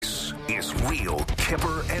is Real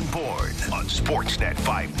Kipper and Bourne on Sportsnet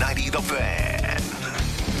 590 The Fan.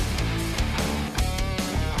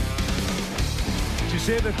 To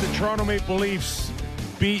say that the Toronto Maple Leafs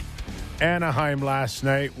beat Anaheim last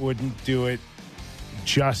night wouldn't do it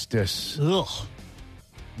justice. Ugh.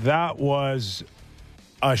 That was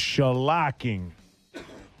a shellacking.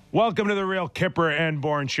 Welcome to the Real Kipper and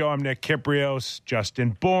Bourne Show. I'm Nick Kiprios,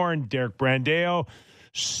 Justin Bourne, Derek Brandeo,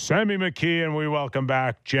 Sammy McKee, and we welcome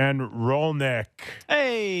back Jen Rolnick.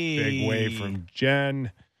 Hey. Big wave from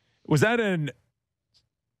Jen. Was that a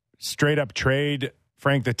straight-up trade,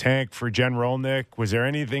 Frank the Tank, for Jen Rolnick? Was there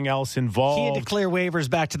anything else involved? He had to clear waivers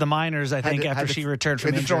back to the minors, I think, after she returned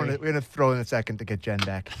from injury. We're going to throw in a second to get Jen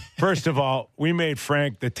back. First of all, we made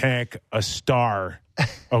Frank the Tank a star,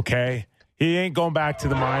 okay? He ain't going back to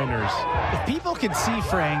the minors. If people could see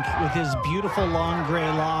Frank with his beautiful long gray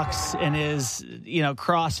locks and his,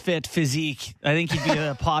 CrossFit physique, I think he'd be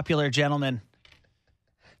a popular gentleman.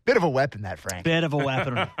 Bit of a weapon, that Frank. Bit of a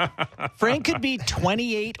weapon. Frank could be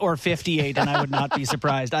 28 or 58, and I would not be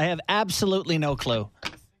surprised. I have absolutely no clue.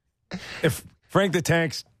 If Frank the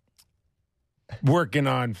Tank's working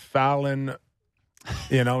on Fallon,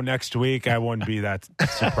 next week, I wouldn't be that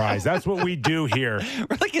surprised. That's what we do here.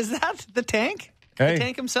 We're like, is that the Tank? Hey, the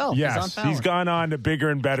Tank himself. Yes, he's gone on to bigger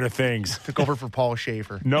and better things. Took over for Paul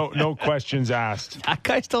Schaefer. No questions asked. That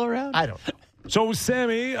guy's still around? I don't know. So,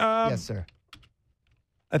 Sammy. Yes, sir.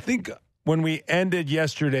 I think when we ended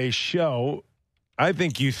yesterday's show, I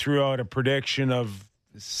think you threw out a prediction of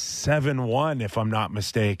 7-1, if I'm not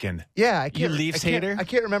mistaken. Yeah, You Leafs hater? I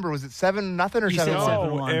can't remember. Was it 7-0 or You said 7-1?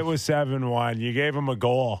 seven. No, 7-1. it was 7-1. You gave him a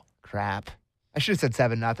goal. Crap. I should have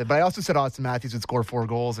said 7-0, but I also said Austin Matthews would score 4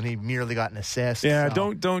 goals, and he merely got an assist. Yeah,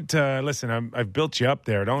 so. don't listen. I've built you up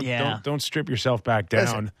there. Don't strip yourself back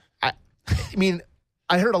down. Listen,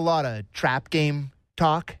 I heard a lot of trap game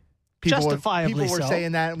talk. Justifiably people were so.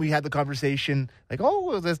 saying that, and we had the conversation like,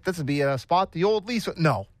 "Oh, this would be a spot the old Leafs."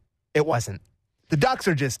 No, it wasn't. The Ducks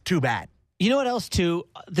are just too bad. You know what else, too?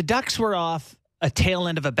 The Ducks were off a tail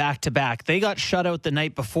end of a back-to-back. They got shut out the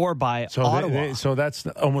night before by Ottawa. So that's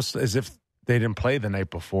almost as if they didn't play the night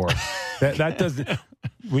before. that doesn't.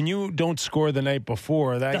 When you don't score the night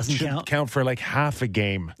before, that Doesn't should count for like half a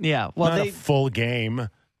game. Yeah, well, not a full game.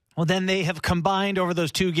 Well, then they have combined over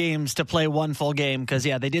those 2 games to play 1 full game because,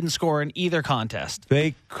 they didn't score in either contest.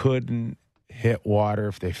 They couldn't hit water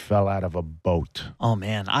if they fell out of a boat. Oh,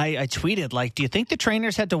 man. I tweeted, do you think the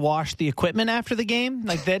trainers had to wash the equipment after the game?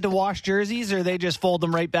 Like, they had to wash jerseys, or they just fold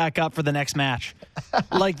them right back up for the next match?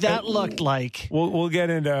 That looked like... We'll get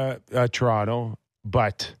into Toronto,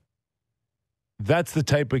 but that's the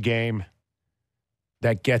type of game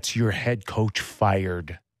that gets your head coach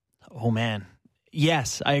fired. Oh, man.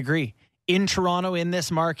 Yes, I agree. In Toronto, in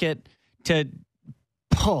this market, to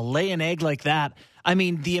lay an egg like that. I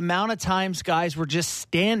mean, the amount of times guys were just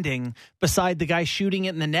standing beside the guy shooting it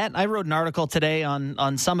in the net. I wrote an article today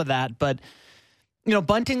on some of that, but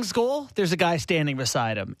Bunting's goal, there's a guy standing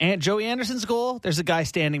beside him. And Joey Anderson's goal, there's a guy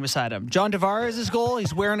standing beside him. John Tavares' goal,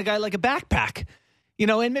 he's wearing a guy like a backpack.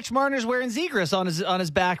 And Mitch Marner's wearing Zegras on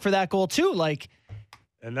his back for that goal too.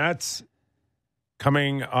 And that's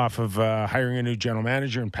coming off of hiring a new general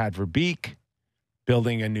manager in Pat Verbeek,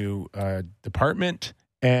 building a new department,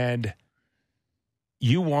 and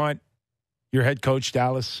you want your head coach,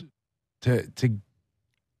 Dallas, to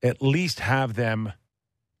at least have them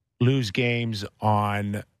lose games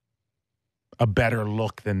on a better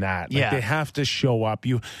look than that. They have to show up.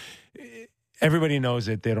 Everybody knows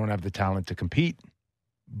that they don't have the talent to compete,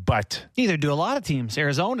 but neither do a lot of teams.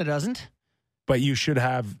 Arizona doesn't. But you should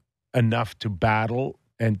have enough to battle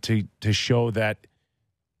and to show that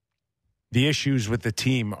the issues with the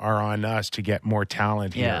team are on us to get more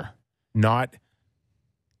talent here. Not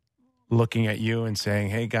looking at you and saying,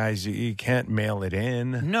 hey, guys, you can't mail it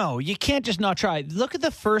in. No, you can't just not try. Look at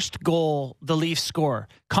the first goal the Leafs score.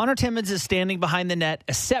 Connor Timmins is standing behind the net,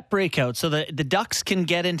 a set breakout, so the Ducks can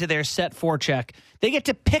get into their set forecheck. They get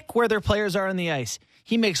to pick where their players are on the ice.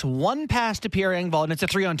 He makes one pass to Pierre Engvall, and it's a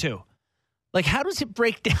 3-on-2. How does it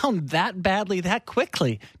break down that badly, that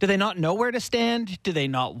quickly? Do they not know where to stand? Do they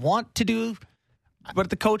not want to do what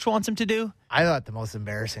the coach wants them to do? I thought the most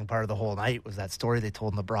embarrassing part of the whole night was that story they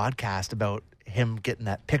told in the broadcast about him getting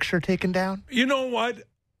that picture taken down. You know what?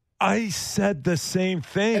 I said the same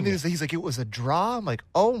thing. And he's like, it was a draw? I'm like,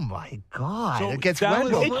 oh, my God. So it gets that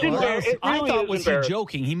Wendell. I thought, was he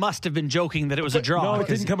joking? He must have been joking that it was a draw. No, it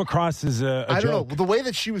didn't come across as a I don't joke. know. The way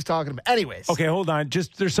that she was talking about. Anyways. Okay, hold on.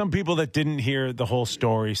 There's some people that didn't hear the whole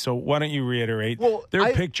story, so why don't you reiterate? Well, there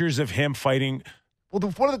are pictures of him fighting Well,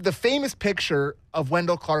 one of the famous picture of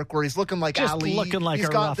Wendell Clark where he's looking like Just Ali. looking like he's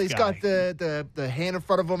a got, rough He's guy. got the hand in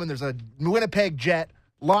front of him, and there's a Winnipeg Jet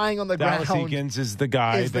lying on the Dallas ground. Eakins is the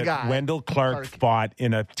guy Is the that guy. Wendell Clark fought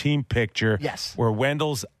in a team picture. Yes. Where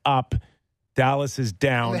Wendell's up, Dallas is And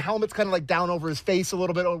down. the helmet's kind of like down over his face a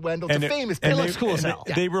little bit on Wendell. It's a famous and picture. looks cool as hell.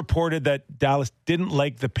 They reported that Dallas didn't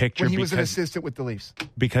like the picture when he was an because, assistant with the Leafs.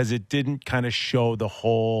 because it didn't kind of show the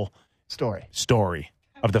whole story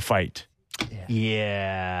of the fight.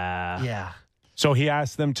 Yeah. Yeah. So he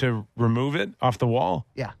asked them to remove it off the wall.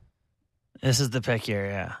 Yeah. This is the pick here,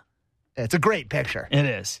 yeah. It's a great picture. It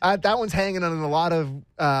is. That one's hanging in a lot of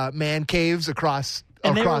man caves across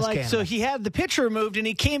And they were across like, Canada. so he had the picture removed and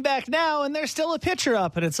he came back now and there's still a picture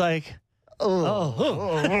up. And it's like, I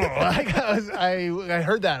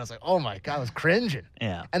heard that. I was like, oh my God, I was cringing.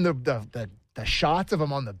 yeah. And the shots of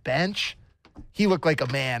him on the bench, he looked like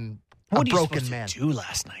a man, What a are you broken supposed man. to do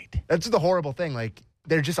last night? That's the horrible thing. Like,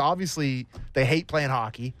 they're just obviously, they hate playing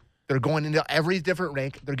hockey. They're going into every different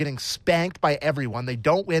rink. They're getting spanked by everyone. They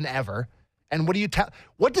don't win ever. And what do you tell?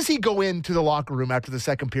 What does he go into the locker room after the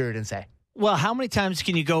second period and say? Well, how many times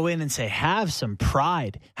can you go in and say, have some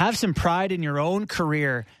pride? Have some pride in your own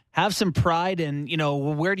career. Have some pride in,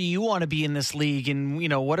 where do you want to be in this league? And,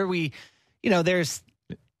 what are we, there's,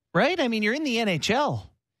 right? I mean, you're in the NHL.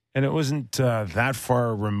 And it wasn't that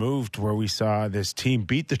far removed where we saw this team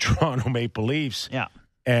beat the Toronto Maple Leafs. Yeah.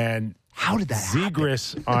 And How did that happen?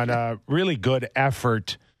 Zegras on a really good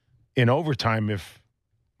effort in overtime if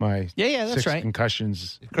my Yeah, that's 6 right.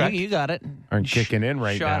 concussions You got it. aren't kicking in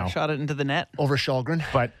right now. Shot it into the net. Over Shulgren.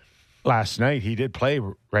 But last night he did play,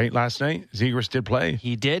 right? Last night Zegras did play.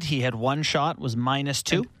 He did. He had one shot, was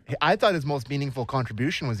 -2. I thought his most meaningful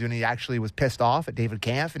contribution was when he actually was pissed off at David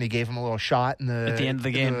Kampf and he gave him a little shot in At the end of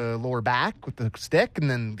the game. the lower back with the stick, and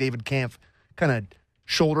then David Kampf kind of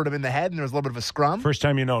shouldered him in the head, and there was a little bit of a scrum. First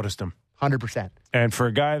time you noticed him. 100%. And for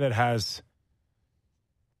a guy that has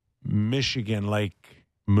Michigan-like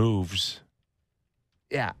moves,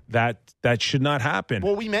 Yeah. that should not happen.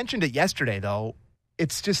 Well, we mentioned it yesterday, though.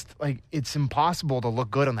 It's just like it's impossible to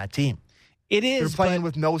look good on that team. It They're is. playing but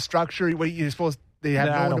with no structure. What you're supposed they have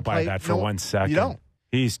Nah, no I one don't to buy play. that for No, 1 second. You don't.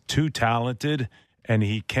 He's too talented, and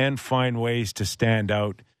he can find ways to stand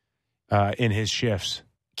out in his shifts.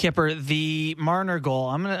 Kipper, the Marner goal.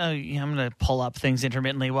 I'm gonna pull up things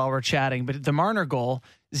intermittently while we're chatting. But the Marner goal,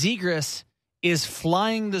 Zegras is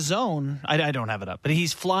flying the zone. I don't have it up, but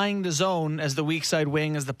he's flying the zone as the weak side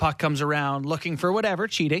wing as the puck comes around, looking for whatever,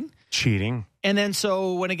 cheating. Cheating. And then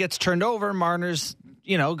so when it gets turned over, Marner's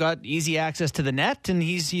got easy access to the net, and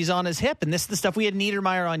he's on his hip. And this is the stuff we had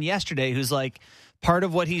Niedermeyer on yesterday, who's like, part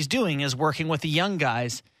of what he's doing is working with the young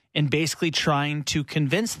guys and basically trying to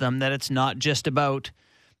convince them that it's not just about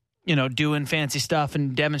doing fancy stuff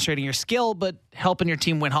and demonstrating your skill, but helping your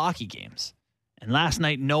team win hockey games. And last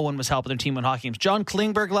night, no one was helping their team win hockey games. John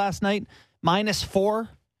Klingberg last night, -4.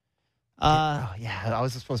 Oh, yeah, I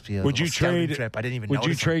was supposed to be a Would you little scouting trade? trip. I didn't even Would you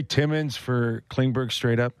notice him. trade Timmins for Klingberg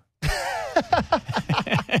straight up?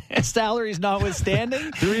 Salaries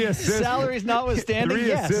notwithstanding. 3 assists. Salaries notwithstanding, 3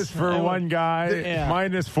 yes. assists for one guy, Yeah.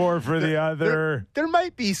 -4 for the other. There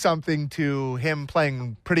might be something to him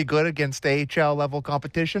playing pretty good against AHL level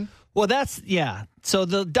competition. Well, So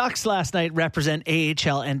the Ducks last night represent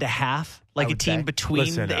AHL and a half, like a would team say. between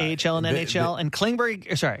Listen, the AHL and NHL. And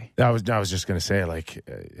Klingberg, sorry. I was just going to say,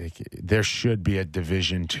 there should be a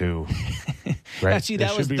Division II. Right? Actually, They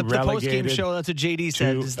that was should the be post-game relegated show. That's what JD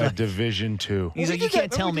said. to It's a like- Division II. He's We like, you did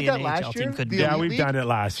can't that- tell we me did an that last AHL year. team couldn't The do Yeah, it. Elite we've League? done it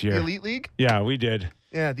last year. The Elite League? Yeah, we did.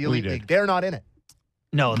 Yeah, the We Elite did. League. They're not in it.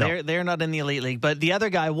 No, they're not in the Elite League. But the other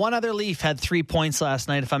guy, one other Leaf, had 3 points last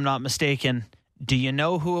night, if I'm not mistaken. Do you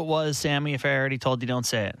know who it was, Sammy? If I already told you, don't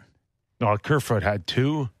say it. No, Kerfoot had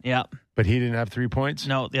 2, Yeah. but he didn't have 3 points.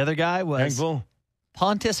 No, the other guy was Engvall?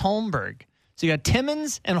 Pontus Holmberg. So you got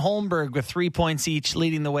Timmins and Holmberg with 3 points each,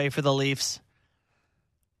 leading the way for the Leafs.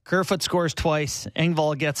 Kerfoot scores twice.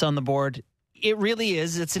 Engvall gets on the board. It really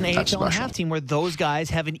is. It's an That's AHL and a special. half team where those guys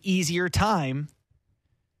have an easier time,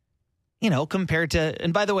 compared to.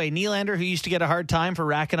 And by the way, Nylander, who used to get a hard time for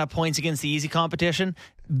racking up points against the easy competition,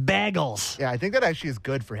 bagels. Yeah, I think that actually is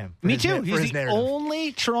good for him. For Me his too. na- for his He's the narrative.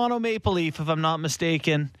 only Toronto Maple Leaf, if I'm not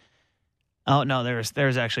mistaken. Oh no,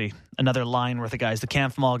 there's actually another line worth of guys. The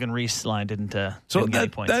Kampf, Malgin, Reese line didn't So get any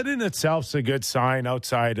that, points. that in itself is a good sign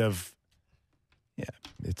outside of,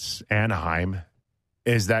 it's Anaheim,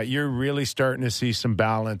 is that you're really starting to see some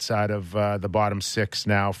balance out of the bottom 6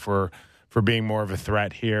 now for being more of a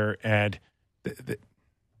threat here. And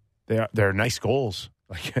they're nice goals.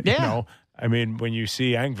 Yeah. I mean, when you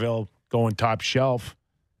see Engvall going top shelf,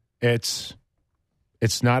 it's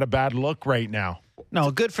not a bad look right now. No,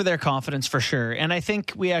 good for their confidence for sure. And I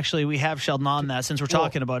think we have Sheldon on that since we're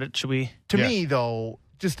talking about it. Should we? To me, though,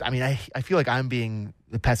 I feel like I'm being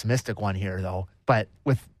the pessimistic one here, though. But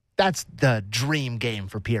that's the dream game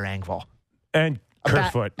for Pierre Engvall. And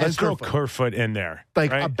Kerfoot. Let's throw Kerfoot. Kerfoot in there.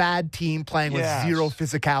 Like right? a bad team playing with zero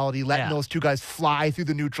physicality, letting those two guys fly through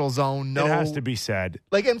the neutral zone. No, it has to be said.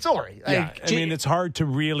 Like, I'm sorry. Yeah, I mean, it's hard to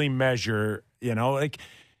really measure,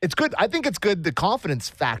 It's good. I think it's good, the confidence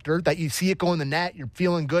factor, that you see it go in the net, you're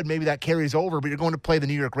feeling good, maybe that carries over, but you're going to play the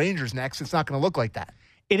New York Rangers next. It's not going to look like that.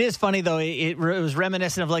 It is funny, though. It was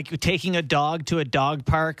reminiscent of like taking a dog to a dog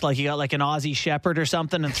park, like you got like an Aussie Shepherd or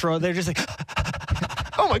something, and they're just like,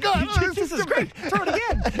 oh my God, this is great. Throw it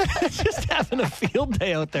again. Just having a field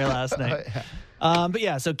day out there last night.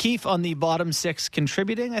 So Keefe on the bottom six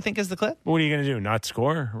contributing, I think, is the clip. What are you going to do? Not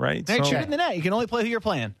score, right? They're shooting the net. You can only play who you're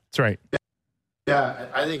playing. That's right. Yeah,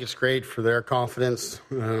 I think it's great for their confidence.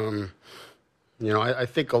 I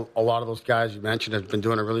think a lot of those guys you mentioned have been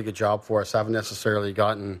doing a really good job for us. Haven't necessarily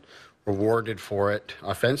gotten rewarded for it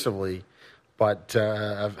offensively, but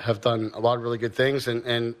have done a lot of really good things.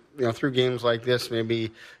 And through games like this, maybe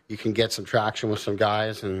you can get some traction with some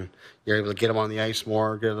guys, and you're able to get them on the ice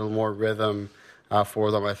more, get a little more rhythm for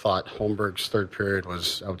them. I thought Holmberg's third period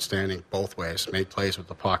was outstanding both ways. Made plays with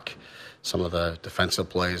the puck. Some of the defensive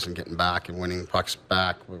plays and getting back and winning pucks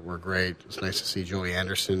back were great. It was nice to see Joey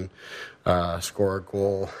Anderson score a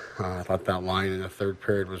goal. I thought that line in the third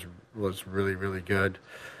period was really, really good.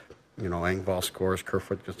 Engvall scores,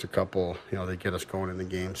 Kerfoot gets a couple. They get us going in the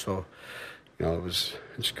game. So,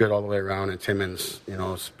 it's good all the way around. And Timmins,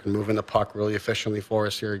 has been moving the puck really efficiently for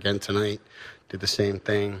us here again tonight. Did the same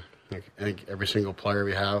thing. I think every single player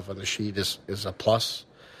we have on the sheet is a plus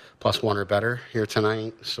one or better here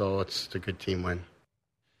tonight, so it's a good team win.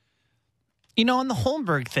 On the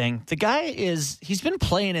Holmberg thing, the guy he's been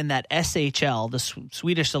playing in that SHL, the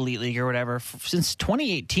Swedish Elite League or whatever, since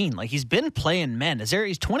 2018. Like, he's been playing men.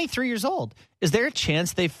 He's 23 years old. Is there a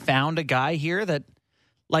chance they've found a guy here that,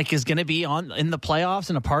 is going to be in the playoffs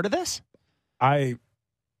and a part of this?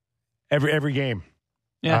 Every game,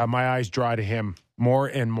 my eyes draw to him more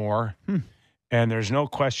and more. And there's no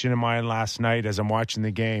question in mind last night as I'm watching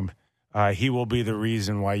the game, he will be the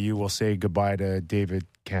reason why you will say goodbye to David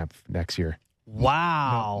Kampf next year.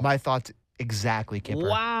 Wow. No, my thoughts exactly, Kipper.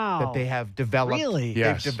 Wow. That they have developed. Really?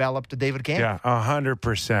 Yes. They've developed a David Kampf. Yeah,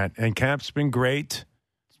 100%. And Kampf's been great.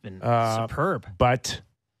 It's been superb. But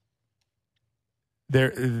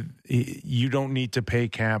you don't need to pay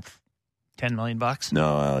Kampf $10 million.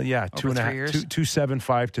 No, Over 3 years?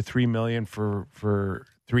 $2.75 to $3 million for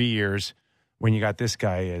 3 years. When you got this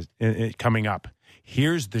guy coming up.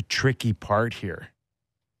 Here's the tricky part here.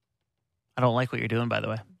 I don't like what you're doing, by the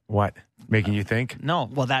way. What? Making you think? No,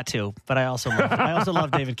 well, that too. But I also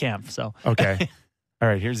love David Kampf. So okay. All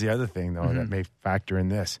right. Here's the other thing, though, that may factor in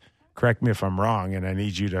this. Correct me if I'm wrong, and I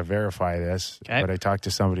need you to verify this. Okay. But I talked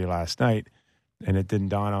to somebody last night, and it didn't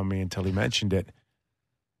dawn on me until he mentioned it.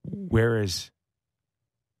 Where's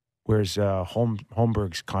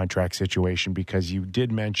Holmberg's contract situation? Because you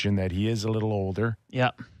did mention that he is a little older.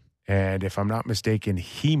 Yeah. And if I'm not mistaken,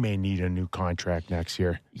 he may need a new contract next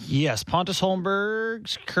year. Yes. Pontus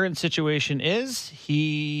Holmberg's current situation is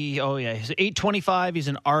he's 825. He's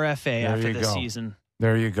an RFA after this season.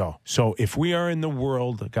 There you go. So if we are in the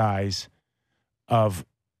world, guys, of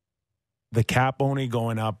the cap only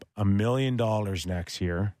going up $1 million next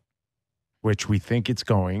year, which we think it's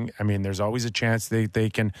going, I mean, there's always a chance they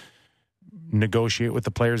can negotiate with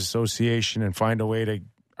the Players Association and find a way to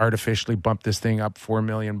artificially bump this thing up $4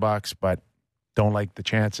 million, but don't like the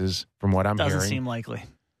chances from what I'm hearing. Doesn't seem likely.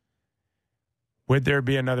 Would there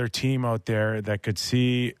be another team out there that could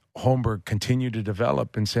see Holmberg continue to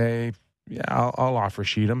develop and say, yeah, I'll offer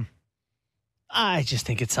sheet him? I just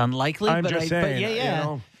think it's unlikely. I'm just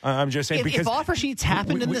saying. I'm just saying. If offer sheets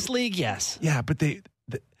happened in this league, yes. Yeah, but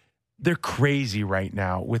they're crazy right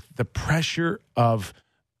now with the pressure of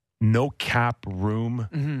no cap room.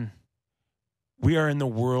 Mm-hmm. We are in the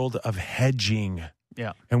world of hedging.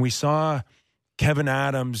 Yeah. And we saw Kevin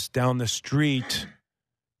Adams down the street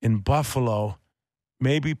in Buffalo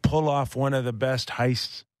maybe pull off one of the best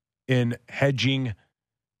heists in hedging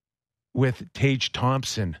with Tage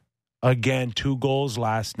Thompson. Again, 2 goals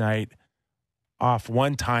last night off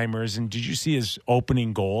one-timers. And did you see his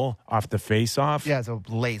opening goal off the face-off? Yeah, it's a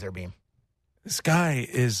laser beam. This guy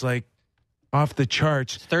is like off the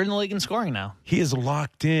charts. Third in the league in scoring now. He is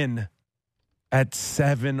locked in at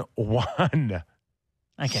 7-1.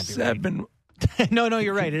 I can't be right. No,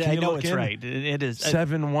 you're right. I know it's right. It is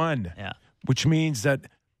 7-1. Yeah. Which means that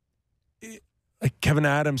like Kevin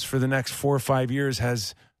Adams for the next 4 or 5 years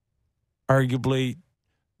has arguably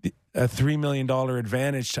a $3 million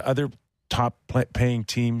advantage to other top paying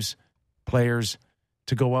players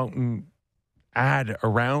to go out and add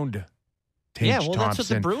around Tage Yeah, well, Thompson. that's what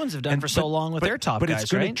the Bruins have done for so long with their top but guys,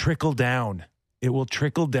 it's going right? to trickle down. It will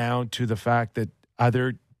trickle down to the fact that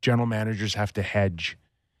other general managers have to hedge.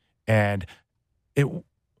 And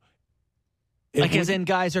as in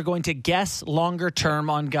guys are going to guess longer term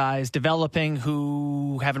on guys developing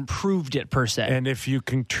who haven't proved it per se. And if you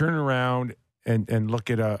can turn around and look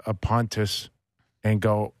at a Pontus and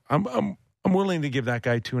go, I'm willing to give that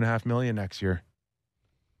guy $2.5 million next year.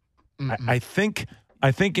 I think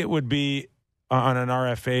it would be on an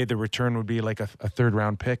RFA. The return would be like a third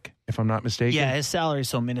round pick, if I'm not mistaken. Yeah, his salary is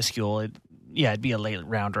so minuscule. It'd be a late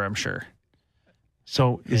rounder, I'm sure.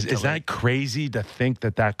 So is that crazy to think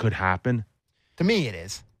that could happen? To me, it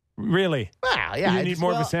is. Really? Well, yeah. You need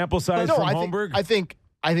more of a sample size from Holmberg?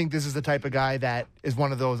 I think this is the type of guy that is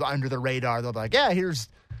one of those under the radar. They'll be like, yeah, here's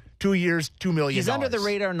 2 years, $2 million. He's under the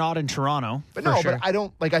radar, not in Toronto. But sure. but I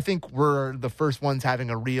don't I think we're the first ones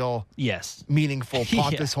having a real meaningful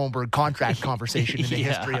Pontus Holmberg contract conversation in the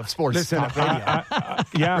history of sports. Listen, talk radio.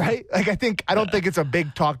 yeah. Right? I don't think it's a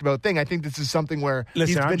big talked about thing. I think this is something where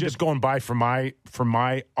I'm just going by from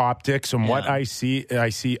my optics and what I see. I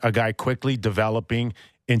see a guy quickly developing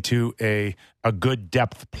into a good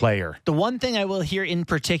depth player. The one thing I will hear in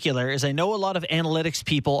particular is I know a lot of analytics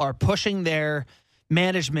people are pushing their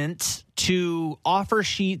management to offer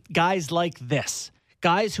sheet guys like this,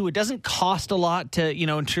 guys who it doesn't cost a lot to,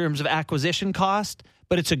 in terms of acquisition cost,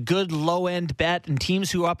 but it's a good low end bet, and teams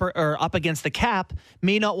who are up against the cap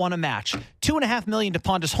may not want to match. $2.5 million to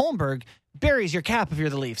Pontus Holmberg buries your cap if you're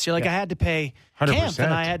the Leafs. You're like, I had to pay 100%. Camp,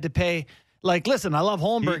 and I had to pay. Like, listen, I love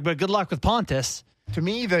Holmberg, but good luck with Pontus. To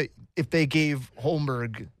me, if they gave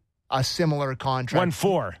Holmberg a similar contract,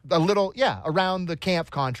 1-4, a little, around the Camp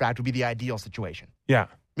contract would be the ideal situation. Yeah.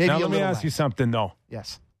 Maybe now a let me little ask less. you something though.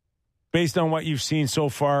 Yes. Based on what you've seen so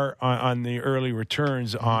far on the early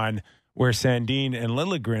returns on where Sandin and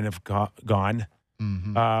Liljegren have gone,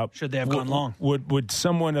 Should they have gone long? Would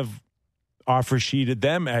someone have offer sheeted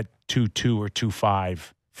them at 2.2 or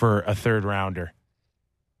 2.5 for a third rounder?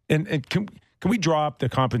 And can we draw up the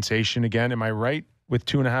compensation again? Am I right with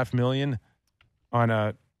 $2.5 million on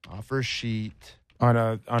a offer sheet on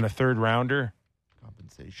a third rounder?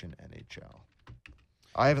 Compensation NHL.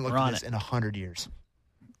 I haven't looked at this in 100 years.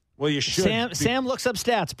 Well, you should. Sam looks up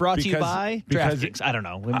stats. Brought to you by because DraftKings. I don't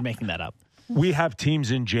know. We're making that up. We have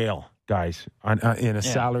teams in jail, guys, in a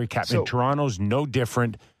salary cap. So, and Toronto's no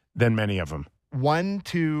different than many of them. 1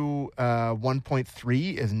 to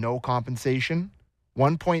 1.3 is no compensation.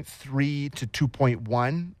 1.3 to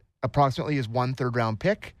 2.1 approximately is 1 third round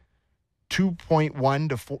pick. 2.1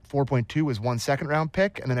 to 4.2 is 1 second round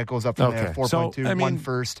pick, and then it goes up from there. 4.2, 1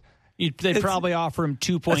 first. They'd probably offer him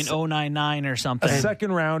 2.099 or something. A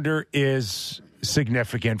second rounder is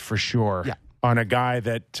significant for sure. Yeah. On a guy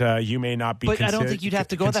that you may not be. But I don't think you'd have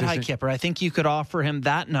to go that high, Kipper. I think you could offer him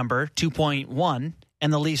that number, 2.1,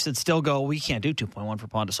 and the Leafs would still go, we can't do 2.1 for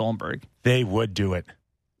Pontus Holmberg. They would do it.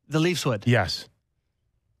 The Leafs would? Yes.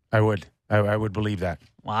 I would. I would believe that.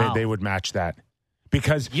 Wow. They would match that.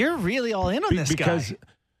 Because you're really all in on this guy.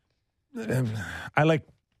 Because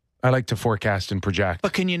I like to forecast and project.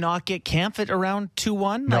 But can you not get Kampf at around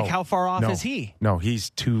 2.1? No. Like, how far off is he? No,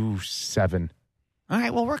 he's 2.7. All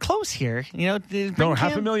right, well, we're close here. No,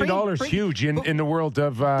 $500,000 huge in the world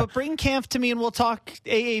of. But bring Kampf to me, and we'll talk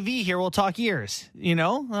AAV here. We'll talk years.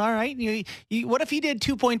 All right. What if he did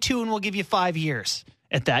 2.2, and we'll give you 5 years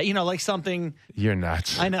at that? Like something. You're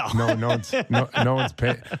nuts. I know. No one's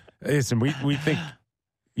paying. Listen, we think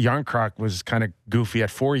Yarncroc was kind of goofy at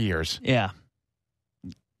 4 years. Yeah.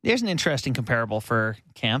 There's an interesting comparable for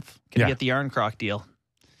Kampf. Can you get the Yarncroc deal?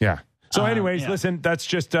 Yeah. So, anyways, listen, that's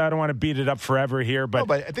just, I don't want to beat it up forever here,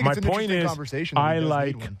 but, I think my it's an point is, conversation I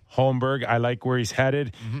like Holmberg. I like where he's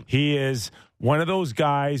headed. Mm-hmm. He is one of those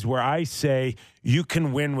guys where I say you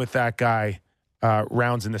can win with that guy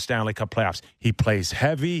rounds in the Stanley Cup playoffs. He plays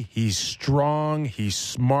heavy. He's strong. He's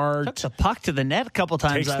smart. Took the puck to the net a couple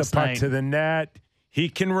times last night. Takes the puck to the net. He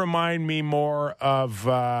can remind me more of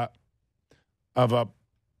a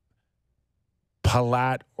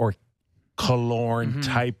Palat or Killorn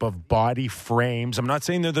type of body frames. I'm not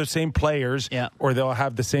saying they're the same players or they'll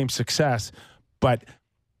have the same success, but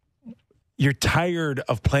you're tired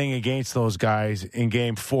of playing against those guys in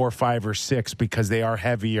game 4, 5, or 6 because they are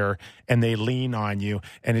heavier and they lean on you,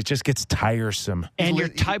 and it just gets tiresome. And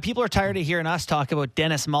people are tired of hearing us talk about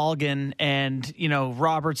Dennis Mulligan and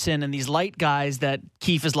Robertson and these light guys that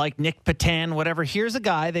Keefe is like, Nick Patan, whatever. Here's a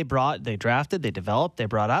guy they drafted, they developed, they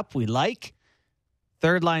brought up, we like.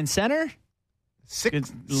 Third line center.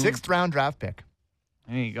 Sixth round draft pick.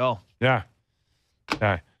 There you go. Yeah.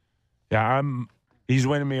 He's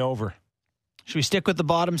winning me over. Should we stick with the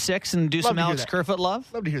bottom six and do Love some to hear Alex that. Kerfoot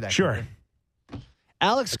love? Love to hear that. Sure.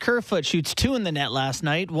 Alex Kerfoot shoots 2 in the net last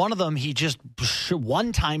night. One of them, he just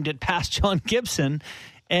one-timed it past John Gibson.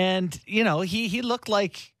 And, he looked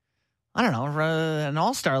like, I don't know, an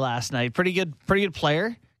all-star last night. Pretty good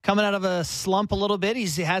player. Coming out of a slump a little bit. He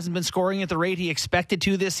hasn't been scoring at the rate he expected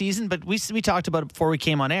to this season, but we talked about it before we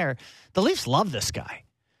came on air. The Leafs love this guy.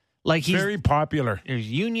 Like he's very popular. He's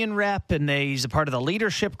union rep, and he's a part of the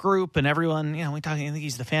leadership group, and everyone, I think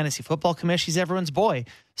he's the fantasy football commission. He's everyone's boy.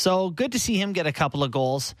 So good to see him get a couple of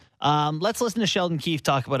goals. Let's listen to Sheldon Keefe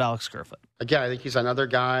talk about Alex Kerfoot. Again, I think he's another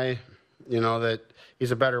guy, that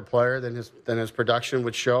he's a better player than his production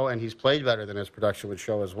would show, and he's played better than his production would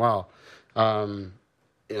show as well.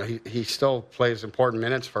 He still plays important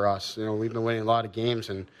minutes for us. We've been winning a lot of games,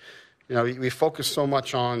 and we focus so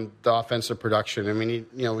much on the offensive production. I mean,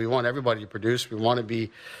 we want everybody to produce. We want to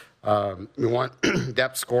be, we want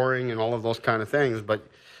depth scoring and all of those kind of things. But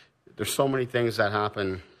there's so many things that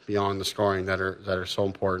happen beyond the scoring that are so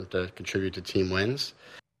important to contribute to team wins.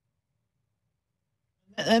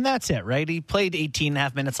 And that's it, right? He played 18 and a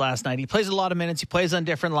half minutes last night. He plays a lot of minutes. He plays on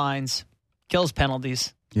different lines, kills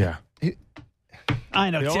penalties. Yeah. I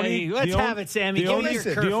know, Sammy. Let's have it, Sammy.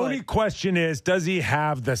 The only question is, does he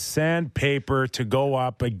have the sandpaper to go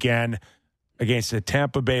up again against the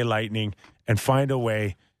Tampa Bay Lightning and find a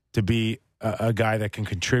way to be a guy that can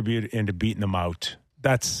contribute into beating them out?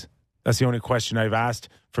 That's the only question I've asked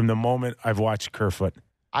from the moment I've watched Kerfoot.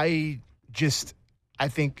 I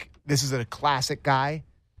think this is a classic guy.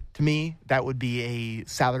 To me, that would be a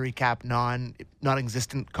salary cap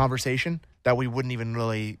non-existent conversation that we wouldn't even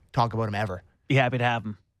really talk about him ever. Be happy to have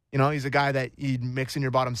him. He's a guy that you'd mix in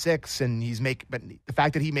your bottom six, and but the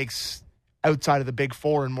fact that he makes outside of the big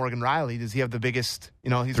four and Morgan Riley, does he have the biggest,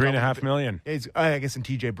 he's $3.5 million. I guess in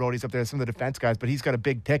TJ Brody's up there, some of the defense guys, but he's got a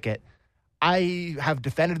big ticket. I have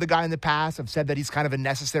defended the guy in the past. I've said that he's kind of a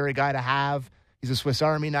necessary guy to have. He's a Swiss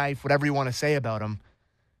Army knife, whatever you want to say about him.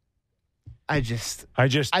 I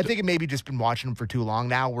think it maybe just been watching him for too long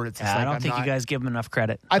now where it's just I don't think you guys give him enough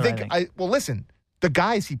credit. Listen, the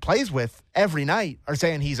guys he plays with every night are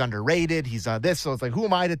saying he's underrated, he's this. So it's like, who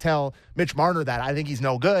am I to tell Mitch Marner that I think he's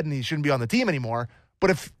no good and he shouldn't be on the team anymore? But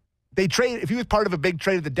if he was part of a big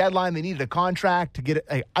trade at the deadline, they needed a contract to get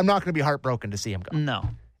it. I'm not going to be heartbroken to see him go. No.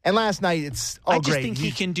 And last night, it's I just think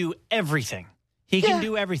he can do everything. He can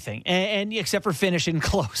do everything, and except for finishing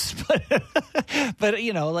close. But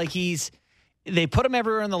they put him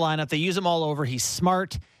everywhere in the lineup. They use him all over. He's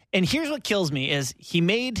smart. And here's what kills me is he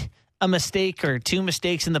made a mistake or 2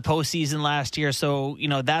 mistakes in the postseason last year. So,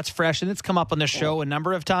 that's fresh, and it's come up on the show a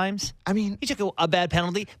number of times. I mean, he took a bad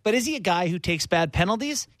penalty, but is he a guy who takes bad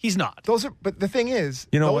penalties? He's not. But the thing is,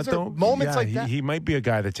 moments like that. He might be a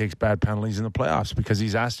guy that takes bad penalties in the playoffs because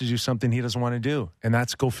he's asked to do something he doesn't want to do, and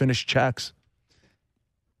that's go finish checks.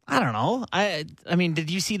 I don't know. I mean, did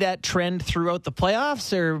you see that trend throughout the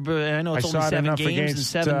playoffs? Or I know it's only 7 games and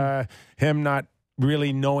 7. Him not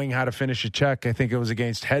really knowing how to finish a check. I think it was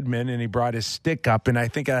against Hedman, and he brought his stick up, and I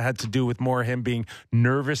think that had to do with more him being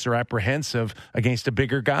nervous or apprehensive against a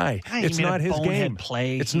bigger guy. It's not his game.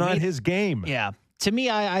 It's not his game. Yeah. To me,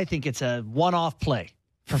 I think it's a one-off play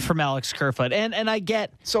from Alex Kerfoot, and I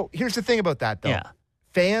get. So here's the thing about that, though. Yeah.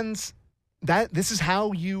 Fans, this is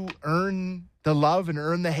how you earn the love and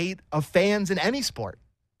earn the hate of fans in any sport.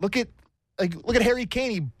 Look at Harry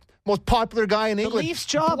Kane, most popular guy in England. The Leafs'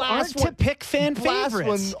 job aren't to pick fan favorites.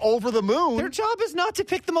 One over the moon. Their job is not to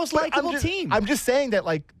pick the most likable team. I'm just saying that,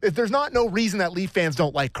 there's not no reason that Leaf fans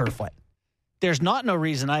don't like Kerfoot. There's not no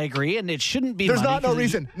reason. I agree, and it shouldn't be. There's not no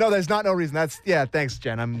reason. No, there's not no reason. Thanks,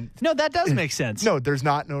 Jen. No, that does make sense. No, there's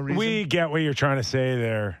not no reason. We get what you're trying to say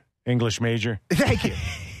there, English major. Thank you.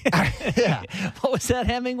 Yeah. What was that,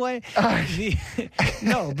 Hemingway?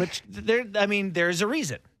 No, but there's a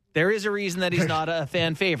reason. There is a reason that he's not a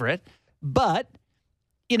fan favorite. But,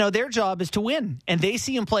 their job is to win. And they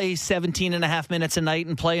see him play 17 and a half minutes a night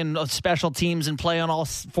and play in special teams and play on all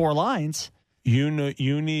 4 lines. You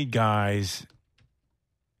need guys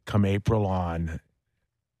come April on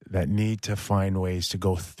that need to find ways to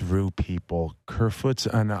go through people. Kerfoot's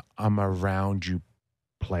I'm around you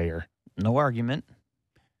player. No argument.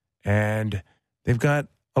 And they've got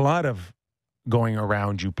a lot of going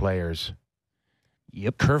around you players.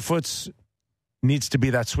 Yep. Kerfoot's needs to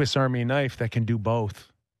be that Swiss Army knife that can do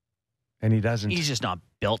both. And he doesn't. He's just not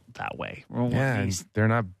built that way. Yeah,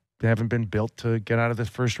 they haven't been built to get out of the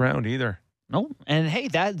first round either. No. And hey,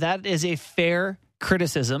 that is a fair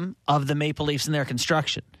criticism of the Maple Leafs and their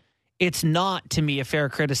construction. It's not, to me, a fair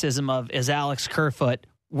criticism of, is Alex Kerfoot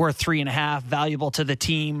worth 3.5, valuable to the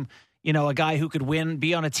team, a guy who could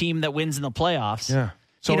be on a team that wins in the playoffs. Yeah.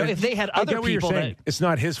 So if they had other people that... It's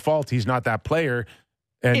not his fault he's not that player.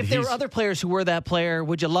 And if there were other players who were that player,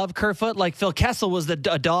 would you love Kerfoot? Like Phil Kessel was a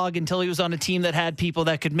dog until he was on a team that had people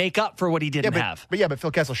that could make up for what he didn't have. But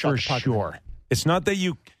Phil Kessel shot for the puck. Sure. It's not that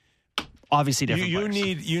you... Obviously different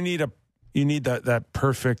players. You need that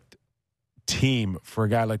perfect team for a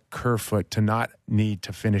guy like Kerfoot to not need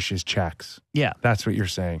to finish his checks. Yeah. That's what you're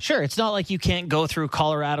saying. Sure. It's not like you can't go through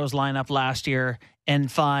Colorado's lineup last year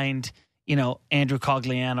and find... Andrew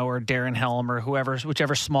Cogliano or Darren Helm or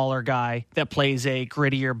whichever smaller guy that plays a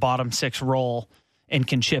grittier bottom six role and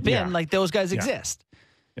can chip in. Like those guys exist.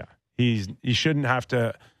 Yeah. He shouldn't have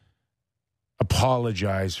to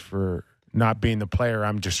apologize for not being the player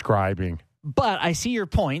I'm describing. But I see your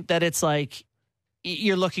point that it's like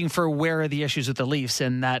you're looking for where are the issues with the Leafs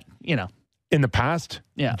and that, In the past,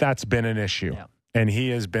 that's been an issue. Yeah. And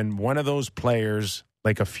he has been one of those players,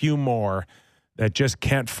 like a few more, that just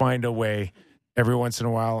can't find a way every once in a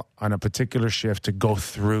while on a particular shift to go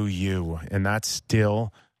through you. And that's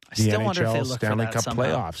still the NHL Stanley Cup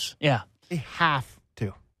playoffs. Yeah. They have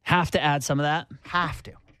to. Have to add some of that? Have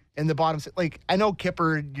to. In the bottom, I know,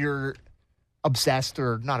 Kipper, you're obsessed,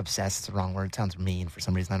 or not obsessed, it's the wrong word. It sounds mean for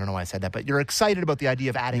some reason. I don't know why I said that. But you're excited about the idea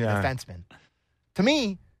of adding a defenseman. To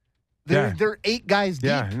me, they're 8 guys deep.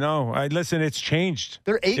 Yeah, no. Listen, it's changed.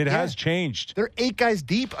 It has changed. They're 8 guys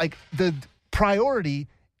deep. Like, the priority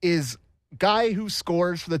is guy who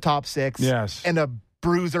scores for the top 6 and a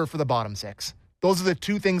bruiser for the bottom 6. Those are the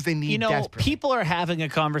 2 things they need desperately. People are having a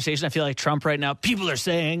conversation. I feel like Trump right now. People are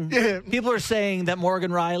saying that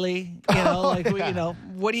Morgan Riley,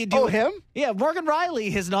 what do you do? Oh, him? Yeah, Morgan Riley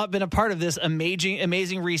has not been a part of this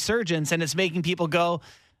amazing resurgence, and it's making people go,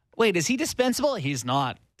 wait, is he dispensable? He's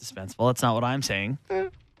not dispensable. That's not what I'm saying.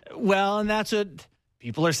 Well, and that's what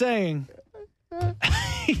people are saying.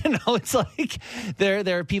 It's like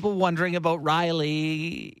there are people wondering about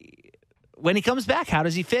Riley when he comes back. How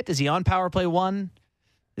does he fit? Is he on power play 1?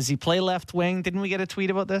 Does he play left wing? Didn't we get a tweet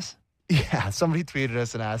about this? Yeah, somebody tweeted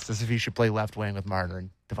us and asked us if he should play left wing with Marner and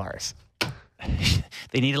Tavares.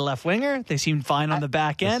 They need a left winger. They seem fine on the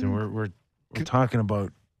back end. Listen, we're talking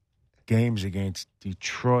about games against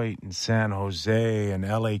Detroit and San Jose and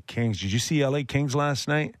LA Kings. Did you see LA Kings last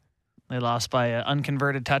night? They lost by an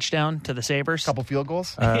unconverted touchdown to the Sabres. Couple field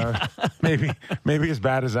goals? Maybe as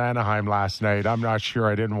bad as Anaheim last night. I'm not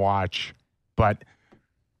sure. I didn't watch. But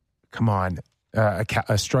come on.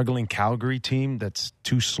 A struggling Calgary team that's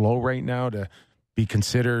too slow right now to be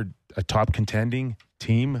considered a top contending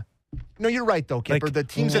team. No, you're right, though, Kipper. The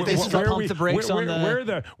teams that they pump the brakes on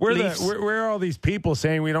the where are all these people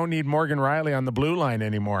saying we don't need Morgan Riley on the blue line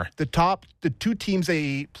anymore? The 2 teams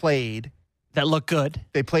they played that look good.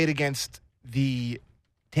 They played against the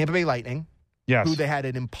Tampa Bay Lightning, who they had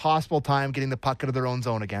an impossible time getting the puck out of their own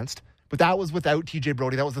zone against. But that was without TJ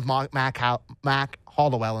Brody. That was with Mac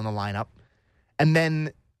Hollowell in the lineup. And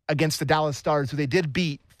then against the Dallas Stars, who they did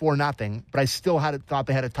beat 4-0, but I still thought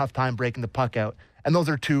they had a tough time breaking the puck out. And those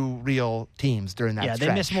are 2 real teams during that stretch. Yeah,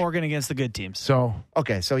 they missed Morgan against the good teams. So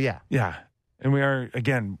yeah. Yeah. And we are,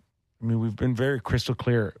 again, we've been very crystal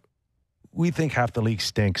clear. We think half the league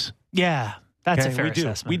stinks. Yeah, that's a fair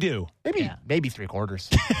assessment. We do. Maybe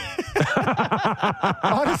 3/4.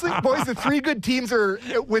 Honestly, boys, the 3 good teams are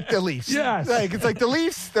with the Leafs. Yes. It's like the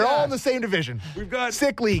Leafs, they're all in the same division. We've got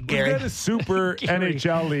sick league, Gary. We've got a super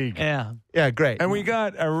NHL league. Yeah. Yeah, great. And we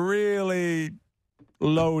got a really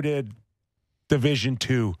loaded Division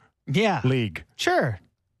 2 league. Sure.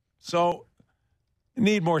 So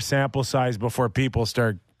need more sample size before people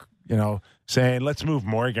start, saying, let's move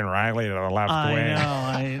Morgan Riley to the left wing.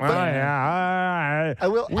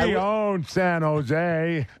 We own San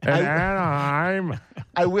Jose and Anaheim.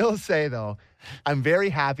 I will say, though, I'm very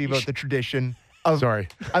happy about the tradition of... Sorry.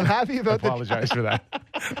 I'm happy about I apologize for that.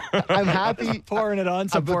 I'm happy... Pouring it on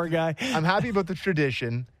some poor guy. I'm happy about the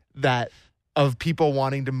tradition of people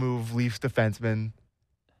wanting to move Leafs defensemen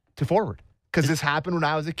to forward. Because this happened when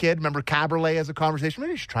I was a kid. Remember Caberlet as a conversation?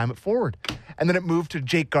 Maybe you should try him at forward. And then it moved to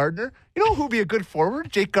Jake Gardner. You know who'd be a good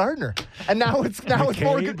forward? Jake Gardner. And now it's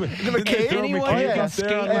Morgan. McCabe. Anyone who can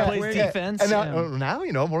skate and plays defense. And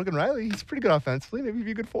now, Morgan Riley, he's pretty good offensively. Maybe he'd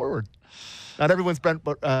be a good forward. Not everyone's Brent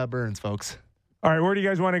Burns, folks. All right, where do you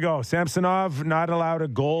guys want to go? Samsonov not allowed a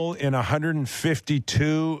goal in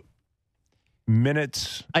 152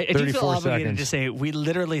 minutes, I do feel obligated seconds. to say we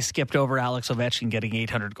literally skipped over Alex Ovechkin getting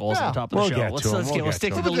 800 goals on top of the show. Let's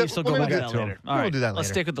stick with the Leafs. We'll go back to that later. All right, let's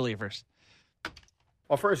stick with the Leafers.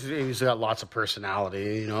 Well, first, he's got lots of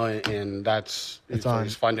personality, and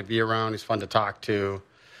he's fun to be around. He's fun to talk to.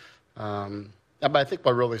 But I think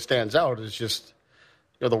what really stands out is just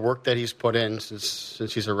the work that he's put in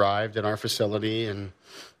since he's arrived in our facility and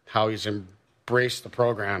how he's embraced the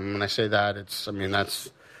program. When I say that, that's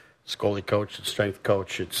goalie coach, it's strength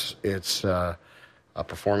coach, it's a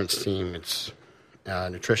performance team, it's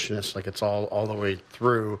nutritionist. Like, it's all the way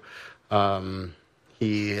through.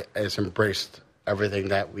 He has embraced everything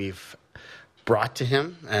that we've brought to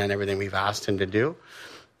him and everything we've asked him to do,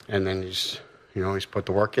 and then he's put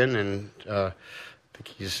the work in, and I think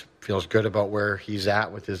he feels good about where he's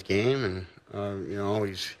at with his game, and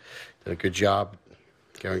he's did a good job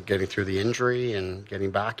getting through the injury and getting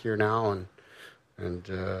back here now, and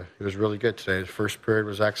it was really good today. The first period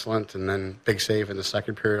was excellent, and then big save in the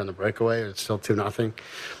second period on the breakaway. It's still 2-0,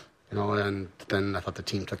 and then I thought the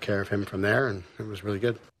team took care of him from there, and it was really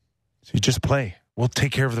good. So you just play. We'll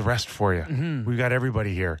take care of the rest for you. Mm-hmm. We've got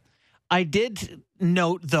everybody here. I did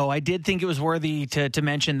note, though, I did think it was worthy to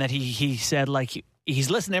mention that he said, like, he's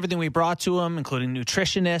listened to everything we brought to him, including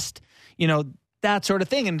nutritionist, that sort of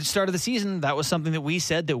thing. And at the start of the season, that was something that we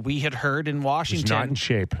said that we had heard in Washington. He's not in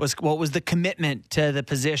shape. What was the commitment to the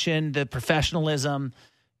position, the professionalism,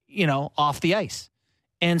 off the ice.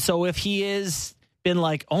 And so if he is been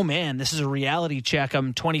like, oh man, this is a reality check,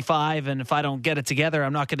 I'm 25, and if I don't get it together,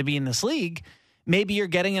 I'm not going to be in this league, maybe you're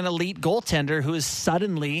getting an elite goaltender who has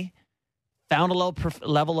suddenly found a low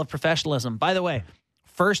level of professionalism. By the way,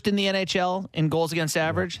 first in the NHL in goals against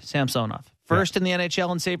average, Samsonov. First in the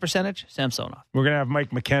NHL in save percentage, Samsonov. We're going to have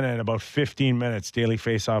Mike McKenna in about 15 minutes. Daily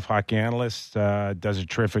Faceoff hockey analyst, does a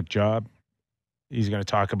terrific job. He's going to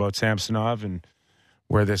talk about Samsonov and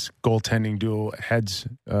where this goaltending duel heads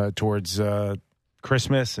towards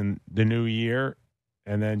Christmas and the new year.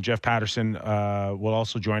 And then Jeff Patterson will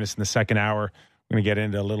also join us in the second hour. We're going to get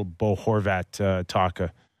into a little Bo Horvat talk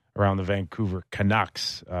around the Vancouver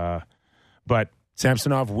Canucks. But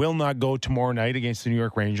Samsonov will not go tomorrow night against the New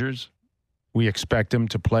York Rangers. We expect him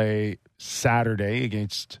to play Saturday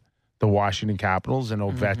against the Washington Capitals and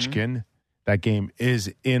Ovechkin. Mm-hmm. That game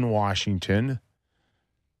is in Washington.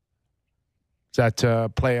 Does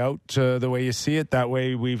that play out the way you see it? That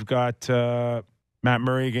way we've got Matt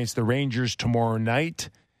Murray against the Rangers tomorrow night.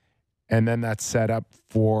 And then that's set up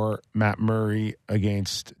for Matt Murray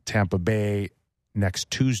against Tampa Bay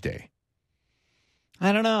next Tuesday.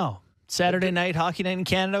 I don't know. Saturday night, hockey night in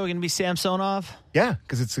Canada, we're going to be Samsonov? Yeah,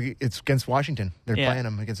 because it's against Washington. They're playing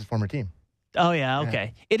him against his former team. Oh, yeah,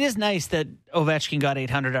 okay. Yeah. It is nice that Ovechkin got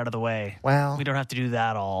 800 out of the way. Well, we don't have to do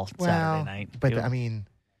that all Saturday night. But,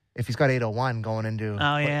 if he's got 801 going into...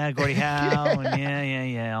 Oh, yeah, Gordie Howe,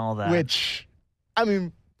 and yeah, all that. Which,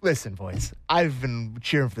 listen, boys, I've been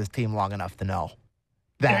cheering for this team long enough to know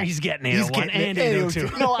that... He's getting 801 and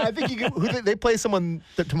 802. No, I think they play someone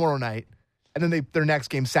tomorrow night. And then their next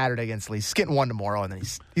game Saturday against Leafs. He's getting one tomorrow, and then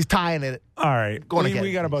he's tying it. All right.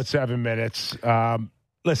 We got about 7 minutes.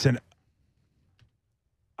 Listen,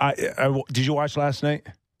 I did you watch last night?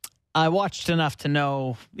 I watched enough to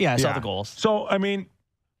know. Yeah, I saw the goals. So,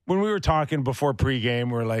 when we were talking before pregame,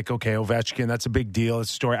 we were like, okay, Ovechkin, that's a big deal. It's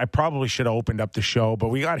a story. I probably should have opened up the show, but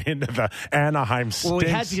we got into the Anaheim Stinks we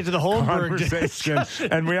had to get to the Holmberg conversation,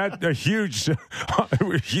 and we had a huge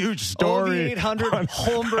story. The 800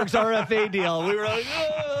 Holmberg's RFA deal. We were like,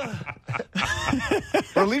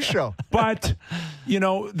 Relief show. But,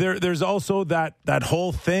 there's also that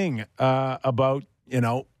whole thing about,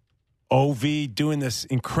 Ovi doing this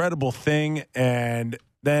incredible thing, and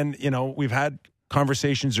then, we've had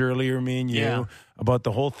conversations earlier, me and you, about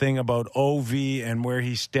the whole thing about Ovi and where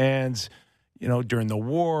he stands, during the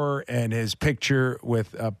war, and his picture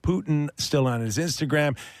with Putin still on his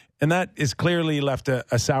Instagram, and that is clearly left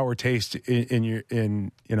a sour taste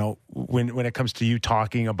in when it comes to you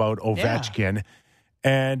talking about Ovechkin,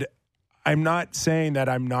 and I'm not saying that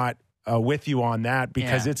I'm not with you on that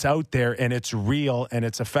because it's out there and it's real and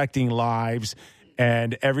it's affecting lives,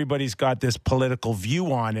 and everybody's got this political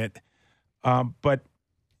view on it. But,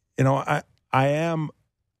 I am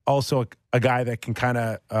also a guy that can kind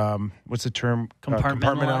of, what's the term?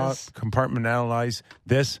 Compartmentalize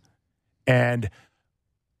this. And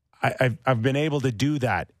I've been able to do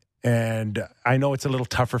that. And I know it's a little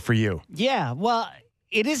tougher for you. Yeah, well,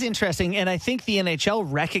 it is interesting. And I think the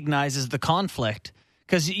NHL recognizes the conflict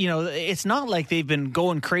because, it's not like they've been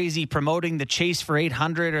going crazy promoting the chase for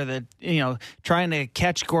 800 or the, trying to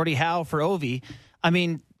catch Gordie Howe for Ovi.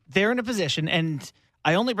 They're in a position, and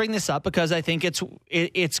I only bring this up because I think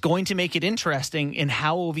it's going to make it interesting in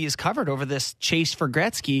how Ovi is covered over this chase for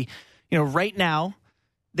Gretzky. Right now,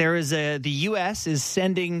 there is the U.S. is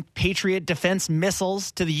sending Patriot defense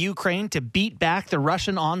missiles to the Ukraine to beat back the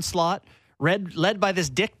Russian onslaught led by this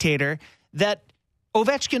dictator that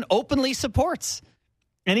Ovechkin openly supports.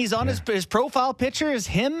 And he's on his profile picture is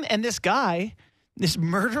him and this guy, this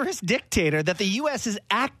murderous dictator that the U.S. is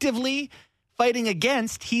actively fighting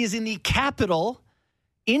against. He is in the Capitol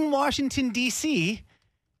in Washington, D.C.,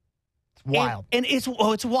 Wild. And it's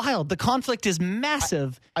wild. The conflict is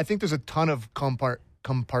massive. I think there's a ton of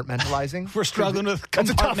compartmentalizing. We're struggling with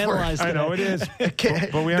That's a tough word. compartmentalized. I know it is,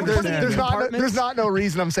 but we There's understand. no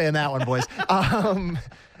reason I'm saying that one, boys.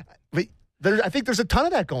 But I think there's a ton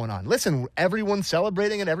of that going on. Listen, everyone's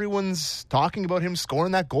celebrating and everyone's talking about him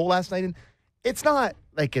scoring that goal last night. And it's not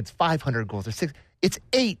like it's 500 goals or 6. It's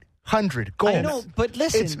 800 goals. I know, but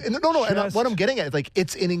listen. And what I'm getting at, like,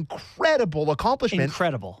 it's an incredible accomplishment.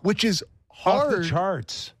 Incredible. Which is Off hard. the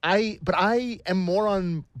charts. But I am more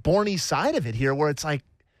on Borny's side of it here, where it's like,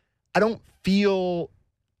 I'm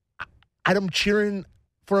cheering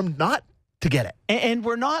for him not to get it. And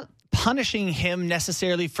we're not punishing him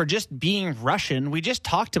necessarily for just being Russian. We just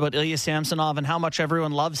talked about Ilya Samsonov and how much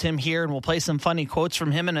everyone loves him here, and we'll play some funny quotes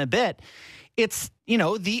from him in a bit. It's,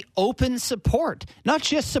 the open support, not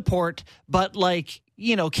just support, but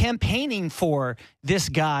campaigning for this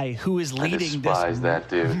guy who is leading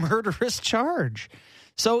this murderous charge.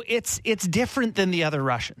 So it's different than the other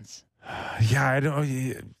Russians. Yeah, I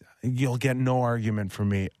don't. You'll get no argument from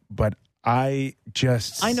me, but I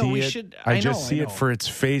just see it for its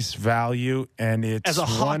face value, and it's as a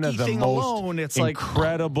one of the thing most alone, it's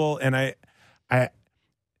incredible. And I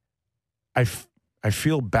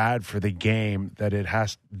feel bad for the game that it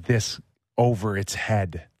has this over its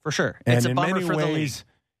head. For sure. And it's a in bummer many for the league. ways,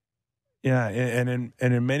 yeah, and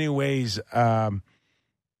in many ways, it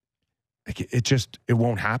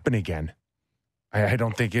won't happen again. I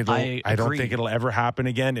don't think it'll. I don't think it'll ever happen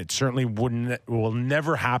again. It certainly will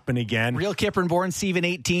never happen again. Real Kipper and Born, season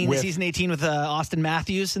 18 with Austin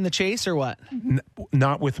Matthews in the chase, or what?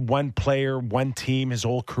 Not with one player, one team, his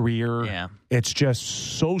whole career. Yeah. It's just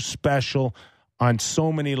so special on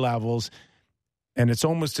so many levels, and it's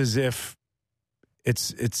almost as if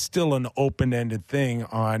it's still an open-ended thing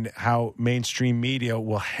on how mainstream media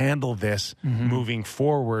will handle this moving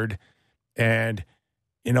forward. And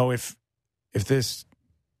if this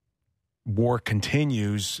war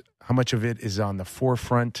continues, how much of it is on the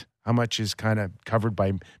forefront? How much is kind of covered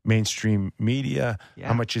by mainstream media? Yeah.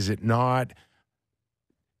 How much is it not?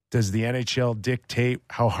 Does the NHL dictate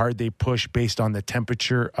how hard they push based on the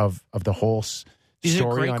temperature of the whole These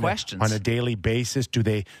story are great questions. on a daily basis? Do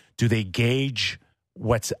they gauge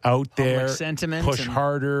what's out there, sentiment, push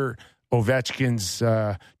harder, Ovechkin's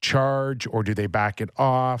charge, or do they back it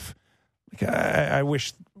off? I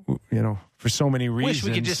wish, for so many reasons. Wish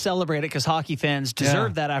we could just celebrate it because hockey fans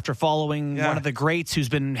deserve that after following one of the greats who's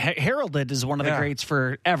been heralded as one of the greats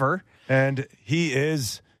forever. And he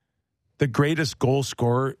is the greatest goal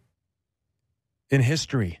scorer in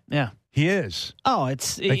history. Yeah. He is. Oh,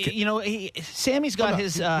 it's, Sammy's got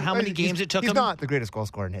his, how many games it took him? He's not the greatest goal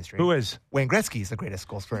scorer in history. Who is? Wayne Gretzky is the greatest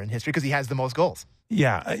goal scorer in history because he has the most goals.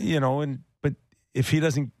 Yeah, but if he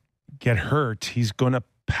doesn't get hurt, he's going to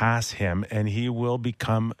pass him, and he will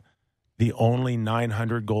become the only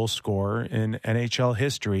 900 goal scorer in NHL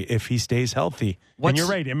history if he stays healthy. And you're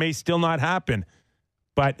right, it may still not happen,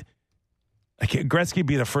 but Gretzky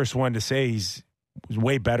be the first one to say he's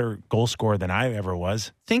way better goal scorer than I ever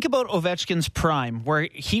was. Think about Ovechkin's prime, where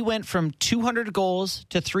he went from 200 goals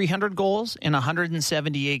to 300 goals in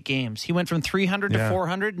 178 games. He went from 300 to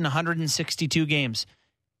 400 in 162 games.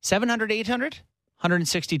 700, 800,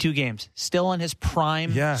 162 games. Still on his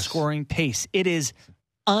prime scoring pace. It is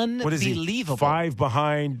unbelievable. What is he, 5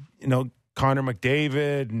 behind, Connor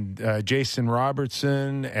McDavid and Jason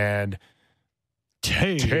Robertson and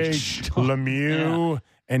Tage Lemieux,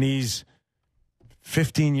 and he's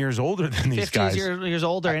 15 years older than these guys. 15 years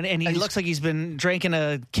older, and he looks like he's been drinking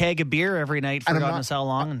a keg of beer every night for God knows how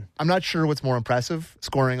long. I'm not sure what's more impressive,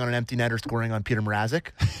 scoring on an empty net or scoring on Peter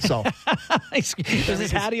Mrazek. So was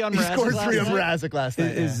his Hattie on Mrazek? He scored 3 on Mrazek last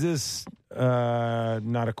night. Is this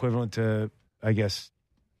not equivalent to, I guess,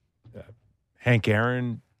 Hank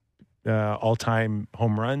Aaron all-time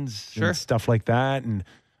home runs and stuff like that? And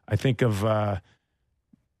I think of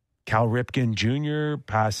Cal Ripken Jr.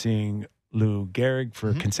 passing Lou Gehrig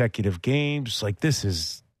for consecutive games. Like this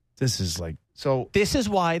is like this is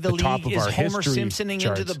why the top league of is our Homer history Simpsoning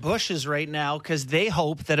charts. into the bushes right now because they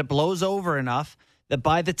hope that it blows over enough that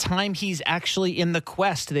by the time he's actually in the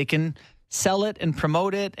quest, they can sell it and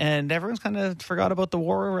promote it. And everyone's kind of forgot about the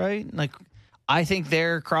war, right? Like I think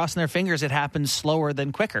they're crossing their fingers it happens slower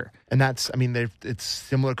than quicker. And that's, I mean, it's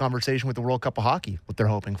similar conversation with the World Cup of Hockey, what they're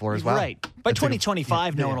hoping for as well. Right. By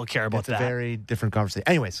 2025, no one will care about it's that. It's a very different conversation.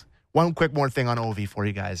 Anyways, one quick more thing on Ovi for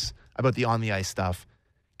you guys about the on-the-ice stuff.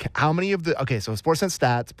 How many of the... Okay, so Sportsnet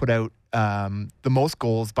Stats put out the most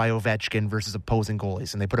goals by Ovechkin versus opposing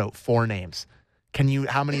goalies, and they put out 4 names.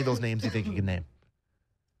 How many of those names do you think you can name?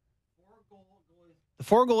 The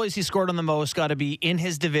 4 goalies he scored on the most got to be in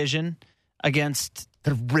his division against...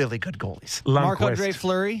 They're really good goalies. Marc-Andre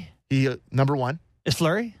Fleury. He, number 1. Is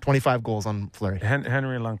Fleury? 25 goals on Fleury.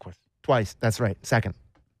 Henry Lundqvist. Twice. That's right. Second.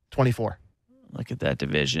 24. Look at that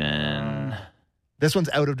division. This one's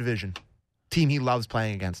out of division. Team he loves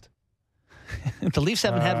playing against. The Leafs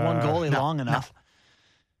haven't had one goalie long enough.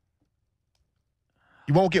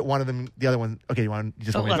 You won't get one of them. The other one. Okay, you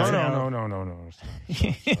just want me to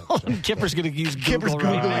No. Kipper's going to use Kipper's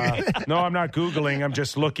Google Googling right now. No, I'm not Googling. I'm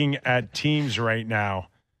just looking at teams right now.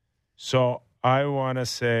 So I want to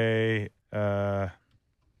say... While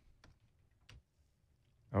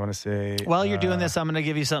you're doing this, I'm going to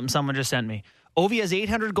give you something someone just sent me. Ovi has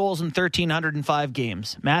 800 goals in 1,305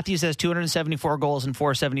 games. Matthews has 274 goals in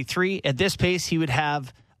 473. At this pace, he would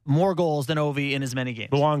have more goals than Ovi in as many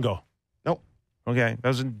games. Luongo. Nope. Okay, that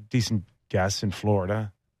was a decent guess in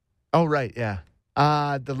Florida. Oh, right, yeah.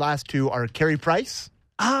 The last 2 are Carey Price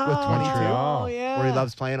with 22. Oh, yeah. Where he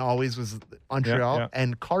loves playing, always was Montreal. Yeah.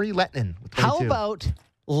 And Kari Lehtinen with 22. How about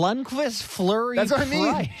Lundqvist, Fleury, That's what I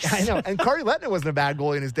mean. Price? I know. And Kari Lehtinen wasn't a bad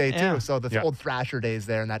goalie in his day, too. Yeah. So the old Thrasher days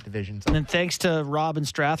there in that division. So. And then thanks to Rob and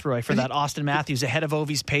Strathroy for that Austin Matthews ahead of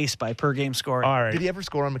Ovi's pace by per game scoring. All right. Did he ever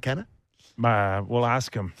score on McKenna? We'll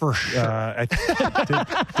ask him. For sure. Did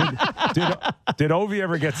Ovi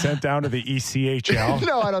ever get sent down to the ECHL?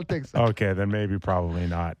 No, I don't think so. Okay, then probably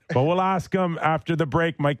not. But we'll ask him after the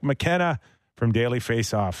break. Mike McKenna from Daily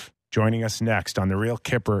Faceoff joining us next on the Real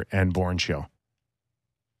Kipper and Bourne Show.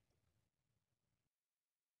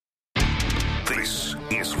 This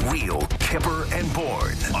is Real Kipper and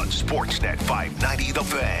Bourne on Sportsnet 590 The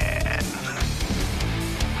Fan.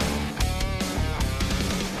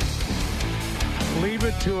 Leave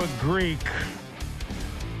it to a Greek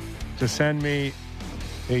to send me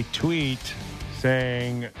a tweet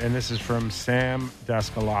saying, and this is from Sam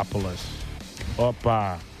Daskalopoulos.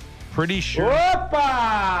 Opa. Pretty sure.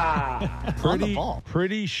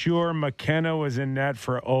 Pretty sure McKenna was in net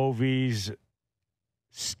for Ovi's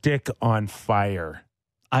stick on fire.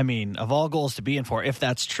 I mean, of all goals to be in for, if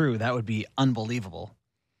that's true, that would be unbelievable.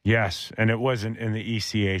 Yes, and it wasn't in the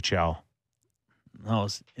ECHL. No,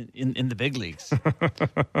 it's in the big leagues.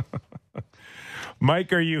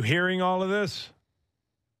 Mike, are you hearing all of this?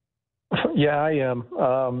 Yeah, I am.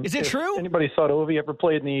 Is it true? Anybody thought Ovi ever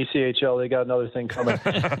played in the ECHL, they got another thing coming.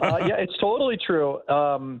 Yeah, it's totally true.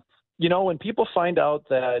 When people find out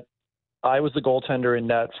that I was the goaltender in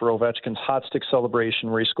net for Ovechkin's hot stick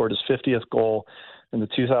celebration where he scored his 50th goal in the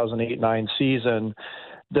 2008-9 season,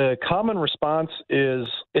 the common response is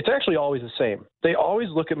it's actually always the same. They always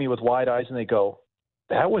look at me with wide eyes and they go,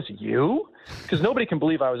 "That was you?" Because nobody can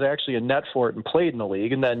believe I was actually in net for it and played in the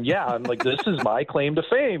league. And then, I'm like, this is my claim to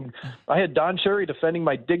fame. I had Don Cherry defending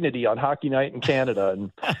my dignity on Hockey Night in Canada.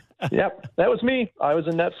 And, that was me. I was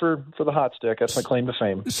in net for the hot stick. That's my claim to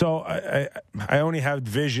fame. So I only have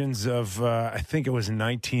visions of, I think it was in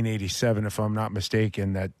 1987, if I'm not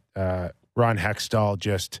mistaken, that Ron Hextall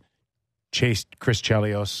just chased Chris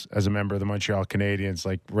Chelios as a member of the Montreal Canadiens,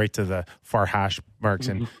 like right to the far hash marks,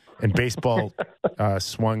 and baseball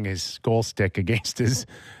swung his goal stick against his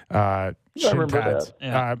shin pads.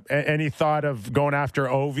 Yeah. Any thought of going after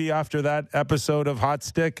Ovi after that episode of Hot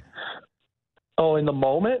Stick? Oh, in the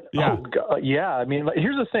moment? Yeah. Oh, God. Yeah. I mean,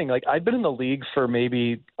 here's the thing. Like, I've been in the league for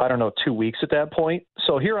maybe, 2 weeks at that point.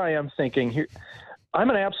 So here I am thinking, I'm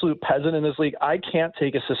an absolute peasant in this league. I can't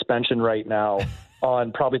take a suspension right now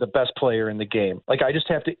on probably the best player in the game. Like, I just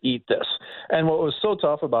have to eat this. And what was so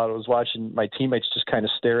tough about it was watching my teammates just kind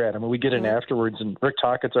of stare at him. And we get in afterwards, and Rick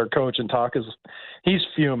Tockett's our coach, and he's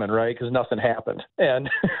fuming, right? Because nothing happened.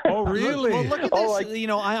 And oh, really? Well, look at this.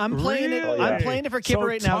 I'm playing it. Really? I'm playing it for Kipper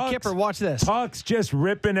right now. Kipper, watch this. Talk's just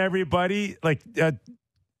ripping everybody. Like,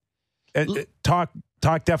 Talk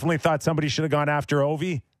definitely thought somebody should have gone after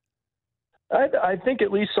Ovi. I think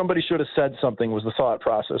at least somebody should have said something was the thought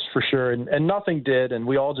process for sure. And nothing did. And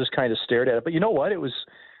we all just kind of stared at it. But you know what?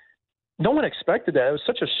 No one expected that. It was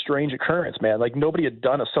such a strange occurrence, man. Like, nobody had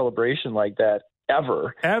done a celebration like that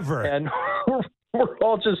ever. And we're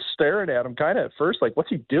all just staring at him kind of at first, like, what's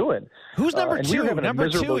he doing? Who's number two? Number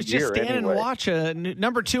two is just stand anyway. and watch.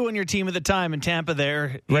 Number two on your team at the time in Tampa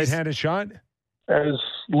there. Right-handed shot? It was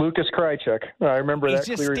Lucas Krajicek. I remember He's that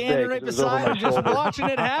just clear as standing day. right 'Cause it was over beside my him, just shoulder. watching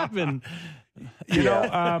it happen. You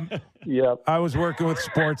know, Yep. I was working with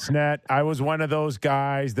Sportsnet. I was one of those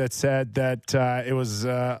guys that said that it was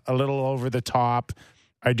a little over the top.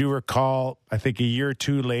 I do recall, I think a year or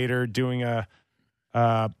two later, doing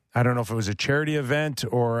I don't know if it was a charity event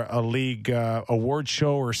or a league award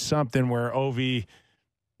show or something where Ovi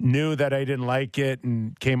knew that I didn't like it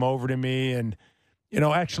and came over to me. And, you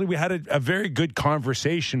know, actually we had a very good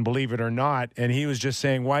conversation, believe it or not. And he was just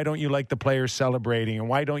saying, why don't you like the players celebrating? And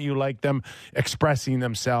why don't you like them expressing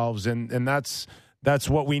themselves? And that's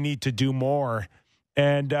what we need to do more.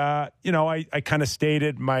 And, you know, I kind of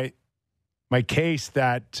stated my case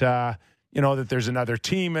that, you know, that there's another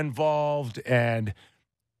team involved. And,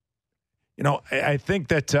 you know, I think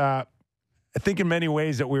that I think in many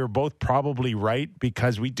ways that we were both probably right,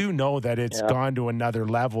 because we do know that it's gone to another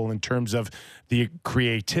level in terms of the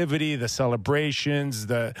creativity, the celebrations,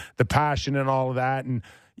 the passion and all of that. And,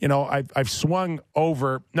 you know, I've swung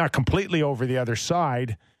over, not completely over the other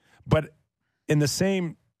side, but in the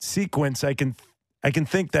same sequence, I can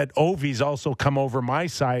think that Ovi's also come over my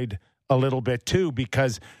side a little bit too,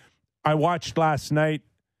 because I watched last night,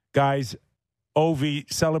 guys,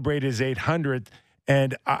 Ovi celebrate his 800th,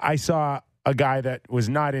 and I saw a guy that was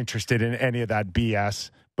not interested in any of that BS,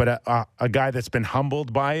 but a guy that's been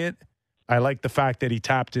humbled by it. I like the fact that he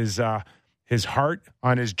tapped his heart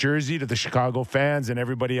on his jersey to the Chicago fans and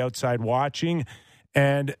everybody outside watching.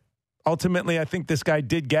 And ultimately, I think this guy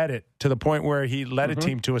did get it to the point where he led a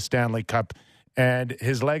team to a Stanley Cup, and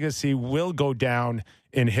his legacy will go down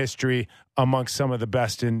in history amongst some of the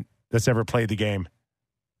best that's ever played the game.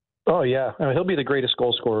 Oh, yeah. I mean, he'll be the greatest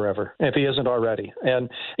goal scorer ever, if he isn't already. And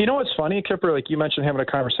you know what's funny, Kipper? Like you mentioned having a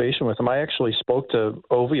conversation with him. I actually spoke to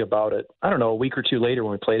Ovi about it, I don't know, a week or two later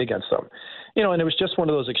when we played against them. You know, and it was just one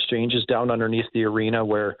of those exchanges down underneath the arena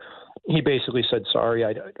where he basically said sorry.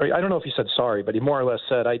 I don't know if he said sorry, but he more or less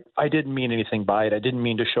said, I didn't mean anything by it. I didn't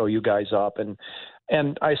mean to show you guys up.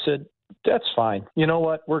 And I said, that's fine. You know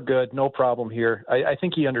what? We're good. No problem here. I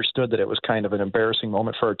think he understood that it was kind of an embarrassing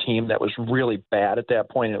moment for our team that was really bad at that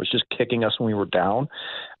point. And it was just kicking us when we were down.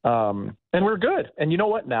 And we're good. And you know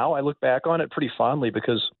what? Now I look back on it pretty fondly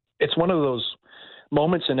because it's one of those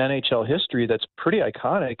moments in NHL history that's pretty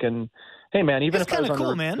iconic. And hey, man, even if I was on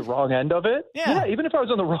the wrong end of it, even if I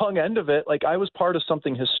was on the wrong end of it, like I was part of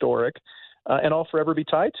something historic, and I'll forever be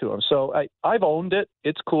tied to him. So I've owned it.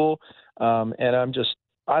 It's cool. And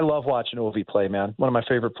I love watching Ovi play, man. One of my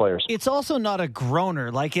favorite players. It's also not a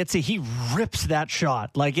groaner. Like he rips that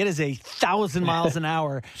shot. Like it is 1,000 miles an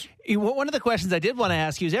hour. One of the questions I did want to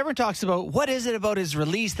ask you is everyone talks about what is it about his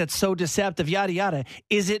release that's so deceptive, yada, yada.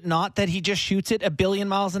 Is it not that he just shoots it 1 billion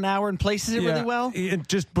miles an hour and places it really well?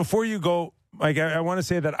 Just before you go, Mike, I want to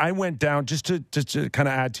say that I went down, just to kind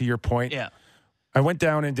of add to your point. Yeah. I went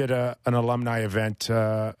down and did an alumni event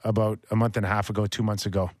about a month and a half ago, 2 months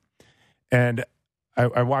ago. And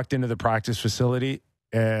I walked into the practice facility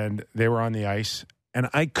and they were on the ice, and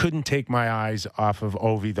I couldn't take my eyes off of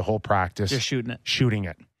Ovi the whole practice. Just shooting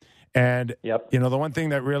it. And, you know, the one thing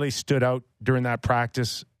that really stood out during that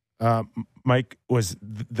practice, Mike, was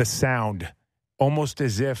the sound, almost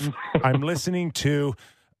as if I'm listening to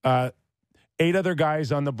 8 other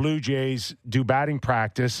guys on the Blue Jays do batting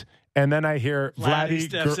practice. And then I hear Vladdy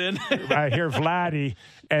steps in. I hear Vladdy,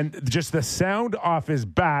 and just the sound off his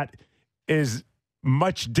bat is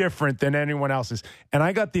much different than anyone else's. And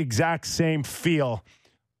I got the exact same feel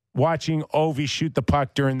watching Ovi shoot the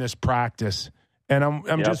puck during this practice. And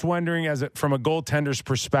I'm just wondering, from a goaltender's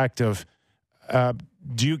perspective,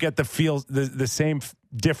 do you get the same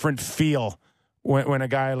different feel when a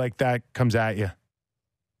guy like that comes at you?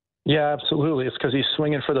 Yeah, absolutely. It's because he's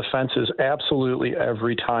swinging for the fences absolutely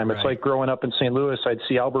every time. Right. It's like growing up in St. Louis, I'd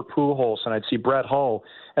see Albert Pujols and I'd see Brett Hull,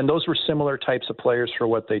 and those were similar types of players for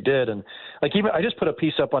what they did. And like even I just put a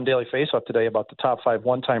piece up on Daily Faceoff today about the top 5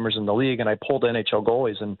 one-timers in the league, and I pulled NHL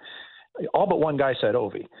goalies, and all but one guy said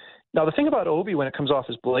Ovi. Now, the thing about Ovi when it comes off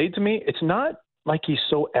his blade to me, it's not like he's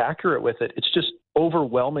so accurate with it. It's just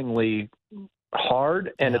overwhelmingly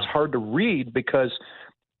hard, and it's hard to read because –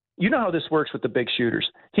 you know how this works with the big shooters.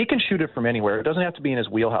 He can shoot it from anywhere. It doesn't have to be in his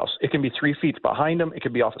wheelhouse. It can be 3 feet behind him. It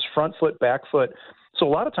can be off his front foot, back foot. So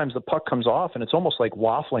a lot of times the puck comes off and it's almost like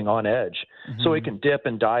waffling on edge. Mm-hmm. So it can dip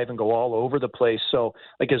and dive and go all over the place. So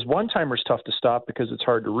like his one-timer's tough to stop because it's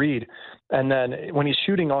hard to read. And then when he's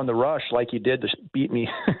shooting on the rush like he did to beat me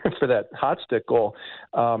for that hot stick goal,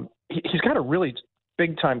 he's got a really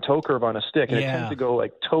big-time toe curve on a stick, and it tends to go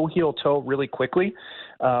like toe, heel, toe really quickly.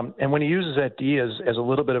 And when he uses that D as a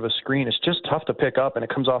little bit of a screen, it's just tough to pick up, and it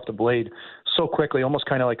comes off the blade so quickly, almost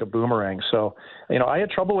kind of like a boomerang. So, I had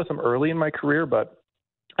trouble with him early in my career, but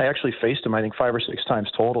I actually faced him, I think, 5 or 6 times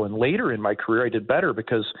total. And later in my career, I did better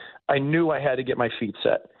because I knew I had to get my feet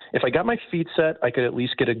set. If I got my feet set, I could at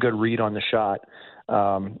least get a good read on the shot.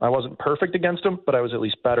 I wasn't perfect against him, but I was at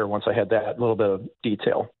least better once I had that little bit of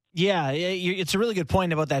detail. Yeah, it's a really good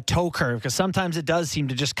point about that toe curve, because sometimes it does seem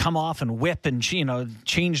to just come off and whip and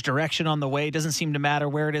change direction on the way. It doesn't seem to matter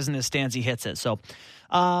where it is in his stance, he hits it. So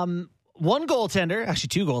one goaltender, actually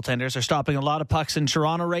 2 goaltenders, are stopping a lot of pucks in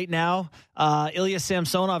Toronto right now. Ilya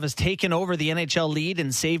Samsonov has taken over the NHL lead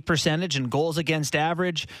in save percentage and goals against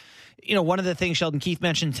average. One of the things Sheldon Keefe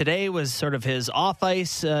mentioned today was sort of his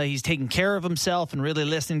off-ice. He's taking care of himself and really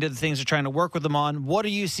listening to the things they're trying to work with him on. What are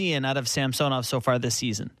you seeing out of Samsonov so far this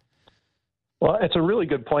season? Well, it's a really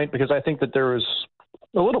good point, because I think that there was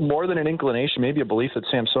a little more than an inclination, maybe a belief that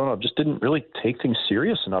Samsonov just didn't really take things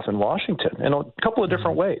serious enough in Washington in a couple of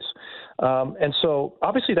different ways. And so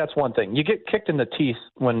obviously that's one thing. You get kicked in the teeth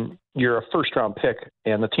when you're a first-round pick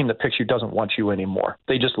and the team that picks you doesn't want you anymore.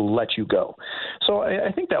 They just let you go. So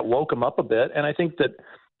I think that woke him up a bit, and I think that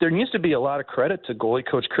there needs to be a lot of credit to goalie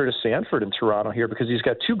coach Curtis Sanford in Toronto here, because he's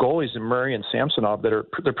got 2 goalies in Murray and Samsonov that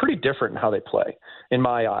they're pretty different in how they play, in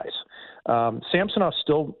my eyes. Samsonov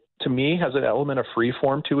still, to me, has an element of free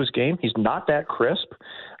form to his game. He's not that crisp,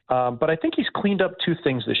 but I think he's cleaned up 2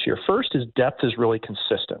 things this year. First, his depth is really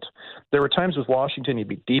consistent. There were times with Washington he'd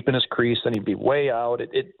be deep in his crease, then he'd be way out.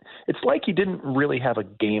 It's like he didn't really have a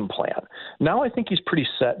game plan. Now I think he's pretty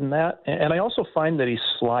set in that, and I also find that he's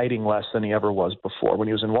sliding less than he ever was before. When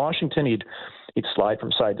he was in Washington, he'd slide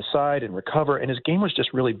from side to side and recover, and his game was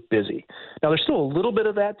just really busy. Now, there's still a little bit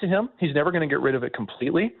of that to him. He's never going to get rid of it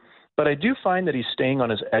completely. But I do find that he's staying on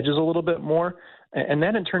his edges a little bit more, and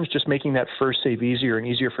that in turn is just making that first save easier and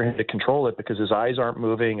easier for him to control it, because his eyes aren't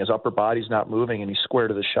moving, his upper body's not moving, and he's square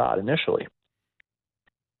to the shot initially.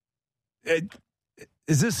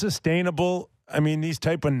 Is this sustainable? I mean, these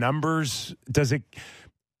type of numbers, does it,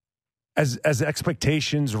 as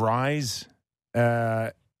expectations rise,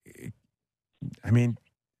 I mean,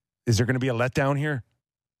 is there going to be a letdown here?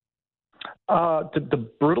 The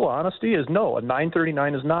brutal honesty is no. A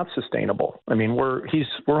 939 is not sustainable. I mean, we're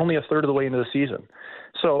only a third of the way into the season,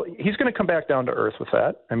 so he's going to come back down to earth with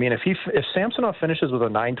that. I mean, if Samsonov finishes with a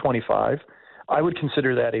 925, I would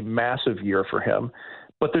consider that a massive year for him.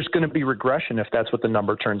 But there's going to be regression if that's what the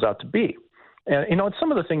number turns out to be. And, it's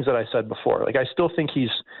some of the things that I said before. Like, I still think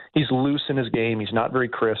he's loose in his game. He's not very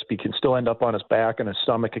crisp. He can still end up on his back and his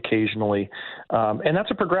stomach occasionally. And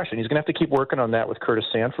that's a progression. He's going to have to keep working on that with Curtis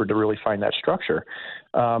Sanford to really find that structure.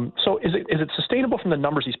 So is it sustainable from the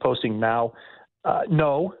numbers he's posting now?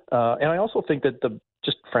 No. And I also think that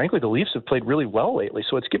frankly, the Leafs have played really well lately.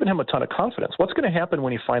 So it's given him a ton of confidence. What's going to happen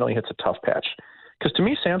when he finally hits a tough patch? Because to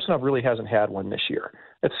me, Samsonov really hasn't had one this year.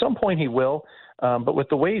 At some point he will. But with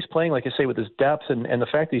the way he's playing, like I say, with his depth and the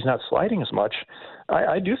fact that he's not sliding as much,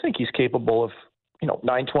 I do think he's capable of,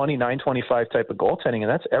 920, 925 type of goaltending, and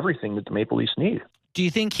that's everything that the Maple Leafs need. Do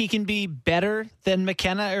you think he can be better than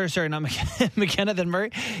McKenna, or sorry, not McKenna, than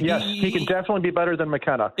Murray? Yes, he can definitely be better than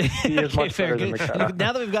McKenna. He is much better than McKenna.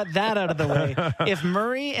 Now that we've got that out of the way, if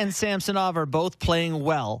Murray and Samsonov are both playing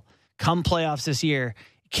well come playoffs this year,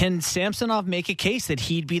 can Samsonov make a case that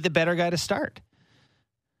he'd be the better guy to start?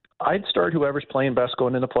 I'd start whoever's playing best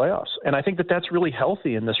going into the playoffs. And I think that that's really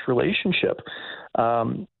healthy in this relationship.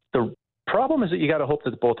 The problem is that you got to hope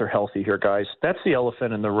that both are healthy here, guys. That's the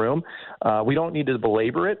elephant in the room. We don't need to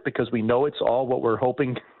belabor it, because we know it's all what we're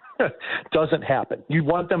hoping doesn't happen. You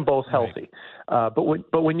want them both healthy. Right.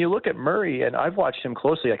 But when you look at Murray, and I've watched him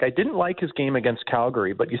closely, like, I didn't like his game against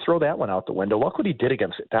Calgary, but you throw that one out the window. Look what he did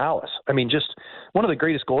against Dallas. I mean, just one of the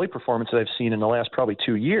greatest goalie performances I've seen in the last probably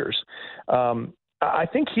 2 years. I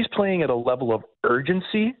think he's playing at a level of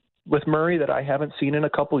urgency with Murray that I haven't seen in a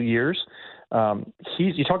couple of years.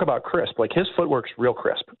 You talk about crisp, like, his footwork's real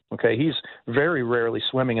crisp. Okay. He's very rarely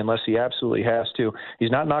swimming unless he absolutely has to.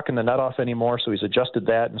 He's not knocking the net off anymore. So he's adjusted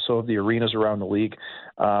that. And so have the arenas around the league.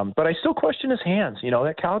 But I still question his hands.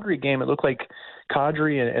 That Calgary game, it looked like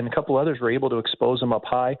Kadri and a couple others were able to expose him up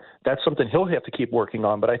high. That's something he'll have to keep working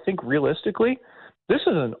on. But I think realistically, this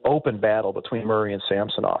is an open battle between Murray and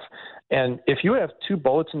Samsonov. And if you have 2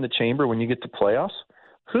 bullets in the chamber when you get to playoffs,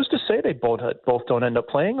 who's to say they both don't end up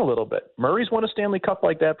playing a little bit? Murray's won a Stanley Cup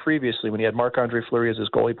like that previously when he had Marc-Andre Fleury as his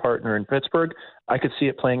goalie partner in Pittsburgh. I could see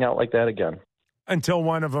it playing out like that again. Until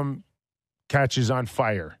one of them catches on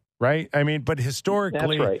fire, right? I mean, but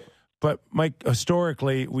historically, that's right. But Mike,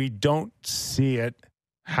 historically, we don't see it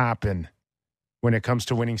happen when it comes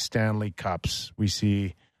to winning Stanley Cups. We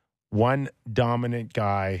see one dominant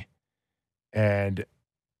guy, and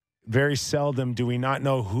very seldom do we not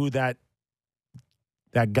know who that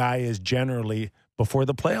guy is generally before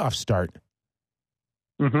the playoffs start.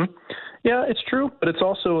 Mm-hmm. Yeah, it's true, but it's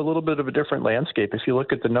also a little bit of a different landscape. If you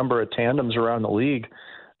look at the number of tandems around the league,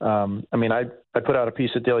 I put out a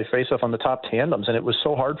piece at Daily Faceoff on the top tandems, and it was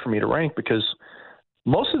so hard for me to rank because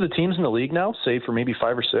most of the teams in the league now, save for maybe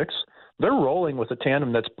 5 or 6, they're rolling with a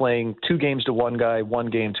tandem that's playing 2 games to one guy,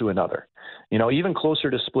 1 game to another. Even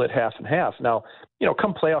closer to split half and half. Now,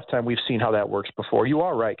 come playoff time, we've seen how that works before. You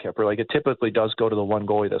are right, Kipper. Like, it typically does go to the one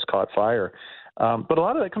goalie that's caught fire. But a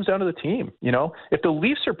lot of that comes down to the team. If the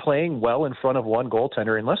Leafs are playing well in front of one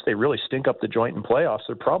goaltender, unless they really stink up the joint in playoffs,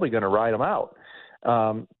 they're probably going to ride them out.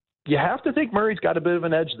 You have to think Murray's got a bit of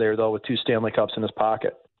an edge there, though, with 2 Stanley Cups in his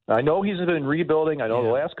pocket. I know he's been rebuilding. I know the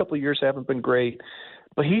last couple of years haven't been great,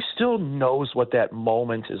 but he still knows what that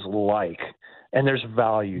moment is like, and there's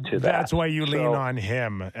value to that. That's why you lean on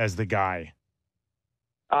him as the guy.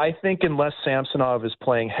 I think unless Samsonov is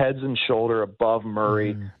playing heads and shoulder above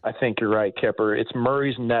Murray, I think you're right, Kipper. It's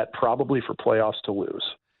Murray's net probably for playoffs to lose.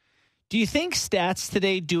 Do you think stats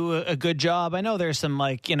today do a good job? I know there's some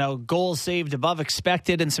goals saved above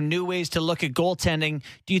expected and some new ways to look at goaltending.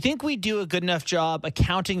 Do you think we do a good enough job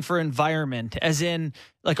accounting for environment? As in,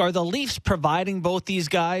 are the Leafs providing both these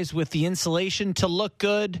guys with the insulation to look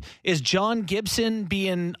good? Is John Gibson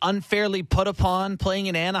being unfairly put upon playing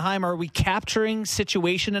in Anaheim? Are we capturing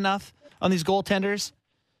situation enough on these goaltenders?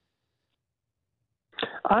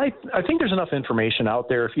 I think there's enough information out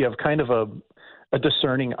there if you have kind of a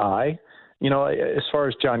discerning eye. As far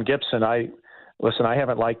as John Gibson, I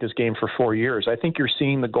haven't liked his game for 4 years. I think you're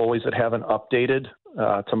seeing the goalies that haven't updated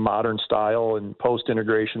to modern style and post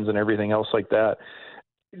integrations and everything else like that.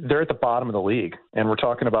 They're at the bottom of the league, and we're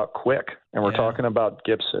talking about Quick, and we're talking about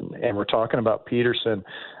Gibson, and we're talking about Peterson,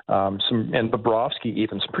 and Bobrovsky,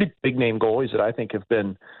 even some pretty big name goalies that I think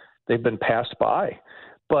they've been passed by.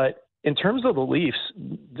 But in terms of the Leafs,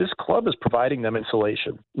 this club is providing them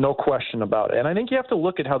insulation, no question about it. And I think you have to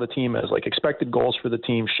look at how the team is, like expected goals for the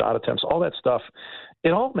team, shot attempts, all that stuff. It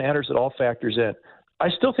all matters. It all factors in. I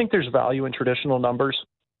still think there's value in traditional numbers.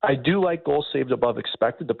 I do like goals saved above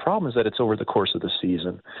expected. The problem is that it's over the course of the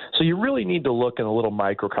season. So you really need to look in a little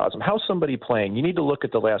microcosm. How's somebody playing? You need to look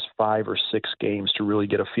at the last 5 or 6 games to really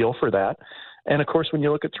get a feel for that. And, of course, when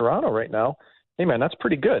you look at Toronto right now, hey, man, that's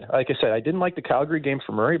pretty good. Like I said, I didn't like the Calgary game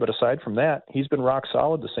for Murray, but aside from that, he's been rock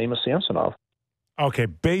solid, the same as Samsonov. Okay,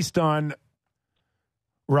 based on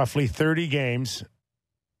roughly 30 games,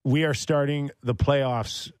 we are starting the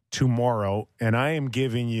playoffs tomorrow, and I am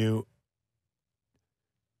giving you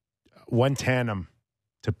one tandem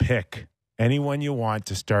to pick, anyone you want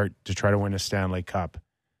to start to try to win a Stanley Cup.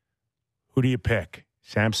 Who do you pick?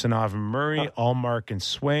 Samsonov and Murray, Ullmark and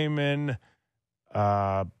Swayman,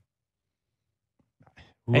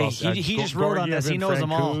 he just wrote on this. He knows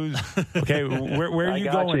them all. Okay, where are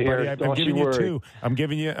you going, buddy? I'm giving you 2. I'm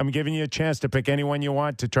giving you a chance to pick anyone you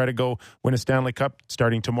want to try to go win a Stanley Cup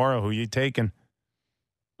starting tomorrow. Who are you taking?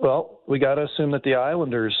 Well, we got to assume that the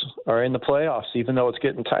Islanders are in the playoffs, even though it's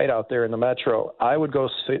getting tight out there in the Metro. I would go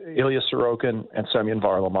Ilya Sorokin and Semyon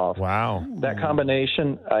Varlamov. Wow. That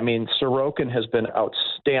combination, Sorokin has been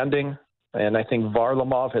outstanding, and I think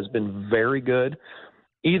Varlamov has been very good.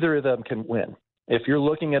 Either of them can win. If you're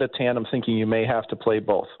looking at a tandem thinking you may have to play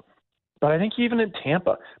both. But I think even in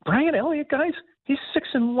Tampa, Brian Elliott, guys, he's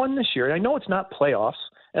 6-1 this year. And I know it's not playoffs,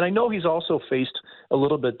 and I know he's also faced a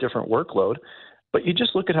little bit different workload. But you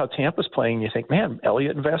just look at how Tampa's playing, and you think, man,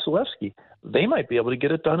 Elliott and Vasilevsky, they might be able to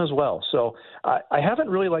get it done as well. So I haven't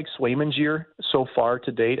really liked Swayman's year so far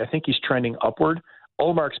to date. I think he's trending upward.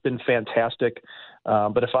 Ullmark's been fantastic.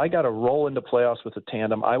 But if I got to roll into playoffs with a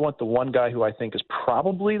tandem, I want the one guy who I think is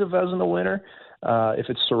probably the Vezina winner. If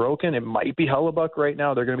it's Sorokin, it might be Hellebuyck right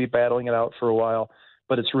now. They're going to be battling it out for a while.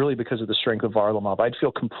 But it's really because of the strength of Varlamov. I'd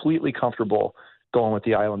feel completely comfortable going with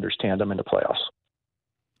the Islanders tandem into playoffs.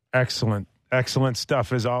 Excellent. Excellent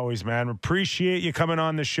stuff as always, man. Appreciate you coming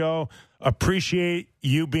on the show. Appreciate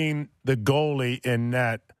you being the goalie in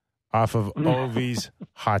net off of Ovi's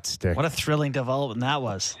hot stick. What a thrilling development that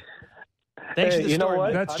was. Thanks hey, for the you story. know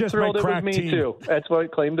what? That's I'm just my crack it was me team. Too. That's what I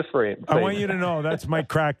claim to frame. I want you to know that's my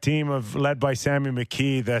crack team led by Sammy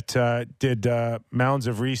McKee that did mounds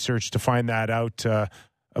of research to find that out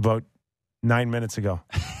about 9 minutes ago.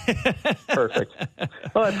 Perfect.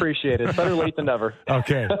 Well, I appreciate it. Better late than never.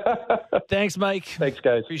 Okay. Thanks, Mike. Thanks,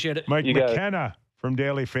 guys. Appreciate it. Mike McKenna from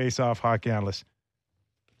Daily Faceoff, hockey analyst.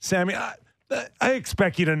 Sammy, I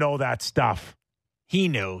expect you to know that stuff. He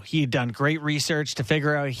knew. He had done great research to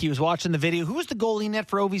figure out. He was watching the video. Who's the goalie net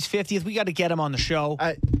for Ovi's 50th? We got to get him on the show.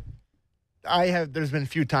 I have. There's been a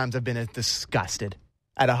few times I've been disgusted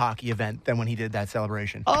at a hockey event than when he did that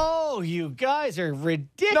celebration. Oh, you guys are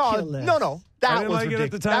ridiculous. No. That didn't was like it at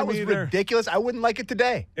the ridiculous. time That was either. ridiculous. I wouldn't like it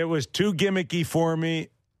today. It was too gimmicky for me.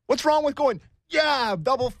 What's wrong with going, yeah,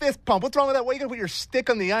 double fist pump? What's wrong with that? Why you got to put your stick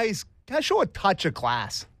on the ice? Can I show a touch of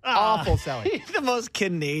class? Awful selling. He's the most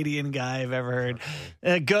Canadian guy I've ever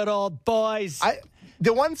heard. Good old boys.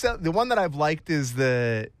 The one that I've liked is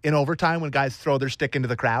in overtime when guys throw their stick into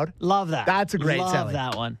the crowd. Love that. That's a great Love selling.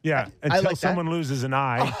 that one. Yeah, until like that. someone loses an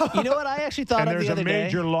eye. You know what I actually thought And of there's the a other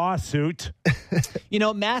major day? lawsuit. You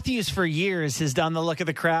know, Matthews for years has done the look of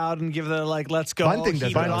the crowd and give the let's go. Bunting does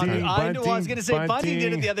keep that it all on. the time. I know. I was going to say Bunting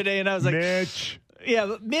did it the other day, and I was like, Mitch. yeah,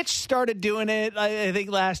 but Mitch started doing it, I think,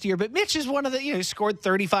 last year. But Mitch is one of the, he scored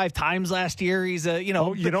 35 times last year. He's a,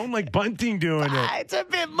 Oh, you don't like Bunting doing it. it's a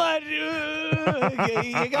bit much.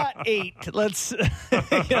 You got 8. Let's.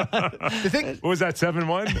 The thing, What was that,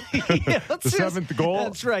 7-1? Yeah, let's The just- seventh goal?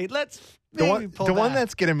 That's right. Let's. the maybe one, pull the one back.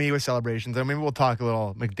 that's getting me with celebrations, I mean, we'll talk a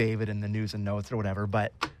little McDavid in the news and notes or whatever,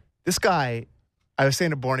 but this guy, I was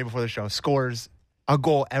saying to Borney before the show, scores a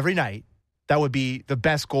goal every night. That would be the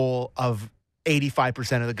best goal of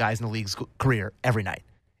 85% of the guys in the league's career every night.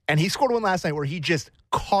 And he scored one last night where he just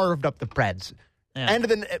carved up the Preds. Yeah.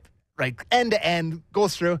 End to end,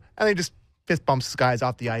 goes through, and they just fist bumps this guys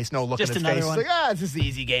off the ice. No look Just in his another face. one. It's like, it's just an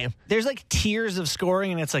easy game. There's like tiers of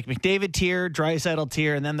scoring, and it's like McDavid tier, Draisaitl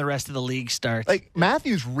tier, and then the rest of the league starts. Like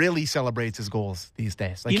Matthews really celebrates his goals these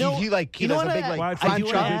days. Like You know- he you does know a what big I- like Well, I I think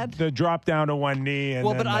do the- add- the drop down to one knee. And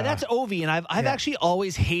well, then, but that's Ovi, and I've Yeah. actually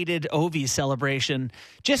always hated Ovi's celebration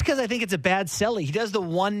just because I think it's a bad celly. He does the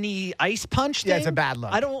one knee ice punch thing. Yeah, it's a bad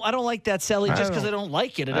look. I don't like that celly just because I don't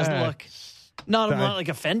like it. It doesn't look. I'm not like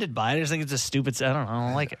offended by it. I just think it's a stupid. I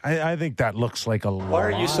don't like it. I think that looks like a Why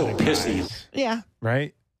are you so pissy? Yeah,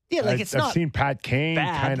 right? yeah. Like it's I've not. seen Pat Kane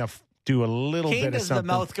bad. kind of do a little Kane bit of does the something.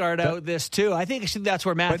 mouth guard out this too. I think that's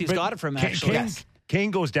where Matthews got it from. Actually,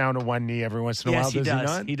 Kane goes down to one knee every once in a yes, while. he Does does. he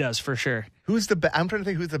not? He does for sure. I'm trying to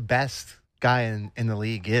think who's the best guy in the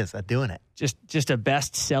league is at doing it. Just a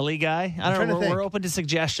best celly guy. I trying don't to know. think. We're open to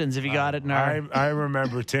suggestions if you got it in our. I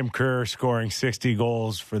remember Tim Kerr scoring 60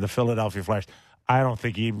 goals for the Philadelphia Flyers. I don't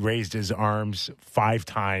think he raised his arms 5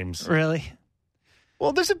 times. Really?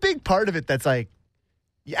 Well, there's a big part of it that's like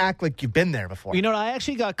you act like you've been there before. You know what? I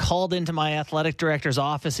actually got called into my athletic director's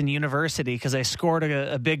office in university because I scored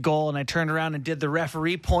a big goal and I turned around and did the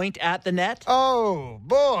referee point at the net. Oh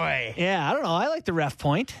boy! Yeah, I don't know. I like the ref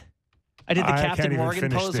point. I did the I Captain can't even Morgan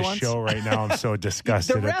finish pose this once. show right now. I'm so The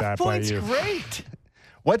disgusted at ref that by point's you. great.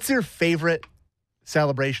 What's your favorite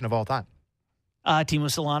celebration of all time? Timo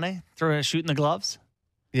Solane shooting the gloves.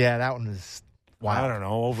 Yeah, that one is wild. I don't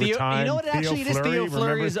know. Theo, Overtime. you know what? Actually, it is Theo Remember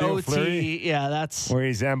Fleury's Theo OT. Fleury? Yeah, that's Where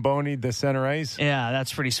he Zamboni'd the center ice? yeah,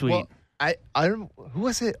 that's pretty sweet. Well, I who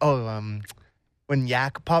was it? Oh, when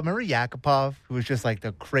Yakupov. Remember Yakupov, who was just like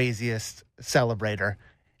the craziest celebrator,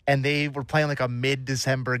 and they were playing like a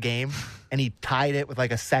mid-December game, and he tied it with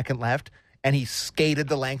like a second left. And he skated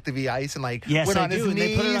the length of the ice and like Yes, went I on his do, and knees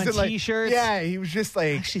they put it on and like T-shirts. yeah, he was just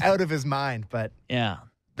like Actually- out of his mind. But yeah.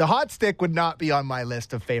 the hot stick would not be on my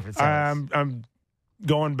list of favorite songs. I'm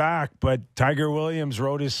going back, but Tiger Williams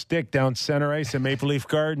rode his stick down center ice at Maple Leaf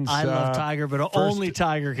Gardens. I love Tiger, but only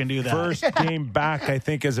Tiger can do that. First game back, I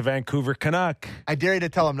think, as a Vancouver Canuck. I dare you to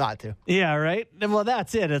tell him not to. Yeah, right? Well,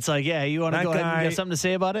 that's it. It's like, yeah, you want to That go ahead and guy get something to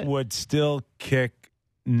say about it? Would still kick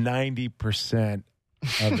 90%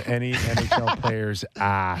 of any NHL player's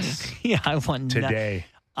ass Yeah, I want today.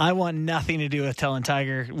 I want nothing to do with telling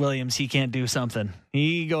Tiger Williams he can't do something.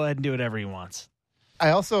 He go ahead and do whatever he wants.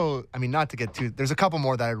 I mean, not to get too. There's a couple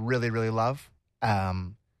more that I really, really love.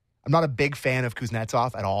 I'm not a big fan of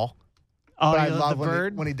Kuznetsov at all. Oh, but I you love the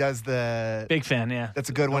bird? when he does the. Big fan, yeah. That's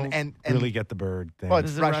a good one. And Really get the bird thing. well, This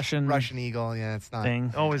it's is a Russian eagle. Yeah, it's not.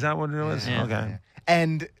 Thing. Oh, is that what it was? Yeah. Okay. Yeah.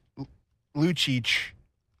 And Lucic,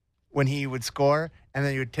 when he would score, and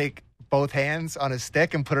then he would take both hands on his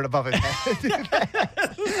stick and put it above his head.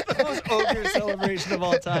 The most ogre celebration of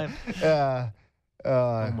all time.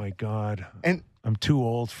 Oh, my God. And I'm too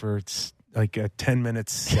old for like a 10-minute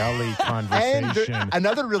Sally conversation. And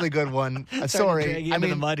another really good one. Sorry to Sorry, drag you into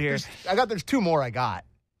the mud here. There's 2 more I got.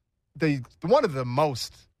 The one of the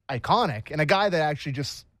most iconic, and a guy that actually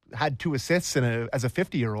just had 2 assists as a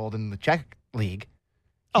 50-year-old in the Czech league.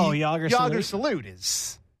 Oh, Yager Salute. Salute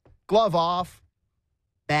is glove off,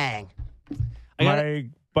 bang. My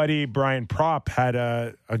buddy Brian Propp had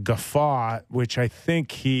a guffaw, which I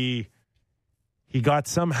think he got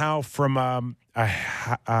somehow from a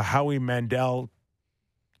Howie Mandel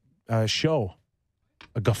show.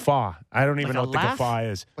 A guffaw. I don't even Like know a what the laugh? guffaw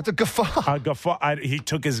is. What's a guffaw? A guffaw. He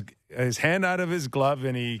took his hand out of his glove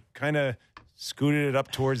and he kind of scooted it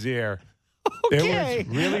up towards the air. Okay. It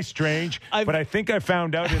was really strange, but I think I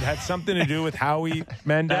found out it had something to do with Howie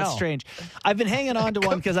Mandel. That's strange. I've been hanging on to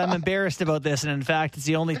one because I'm embarrassed about this, and in fact, it's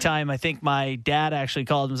the only time I think my dad actually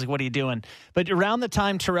called and was like, "What are you doing?" But around the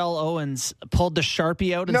time Terrell Owens pulled the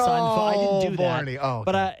Sharpie out and signed the phone, I didn't do that. Barney. Oh,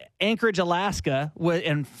 okay. But Anchorage, Alaska,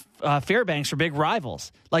 and Fairbanks are big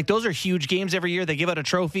rivals. Like, those are huge games every year. They give out a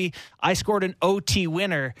trophy. I scored an OT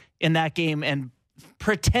winner in that game and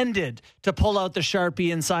pretended to pull out the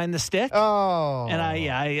Sharpie and sign the stick. Oh. And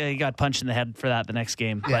I got punched in the head for that the next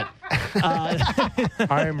game. Yeah.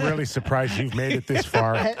 But I am really surprised you've made it this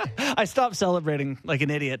far. I stopped celebrating like an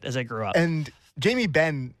idiot as I grew up. And Jamie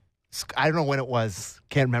Benn, I don't know when it was,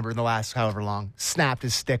 can't remember, in the last however long, snapped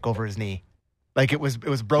his stick over his knee. Like, it was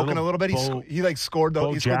broken a little bit. He scored the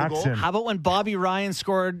goal. How about when Bobby Ryan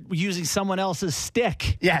scored using someone else's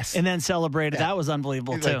stick? Yes. And then celebrated? Yeah. That was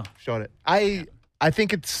unbelievable, He, too. Showed it. I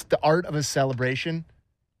think it's the art of a celebration.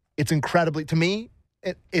 It's incredibly, to me,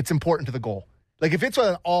 it's important to the goal. Like, if it's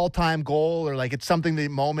an all-time goal or like it's something, the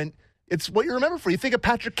moment, it's what you remember for. You think of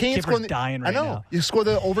Patrick Kane scoring. Dying right I know. Now. You score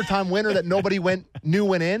the overtime winner that nobody knew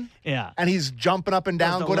went in. Yeah. And he's jumping up and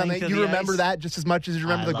down, going on that. You remember that just as much as you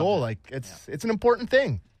remember the goal. Like, it's an important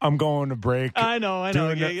thing. I'm going to break. I know.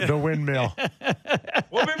 Doing the windmill.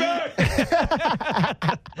 We'll be back.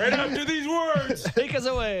 Right after these words. Take us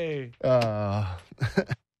away.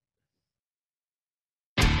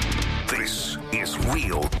 This is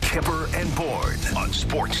Real Kipper and Bourne on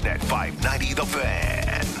Sportsnet 590 The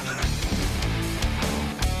Fan.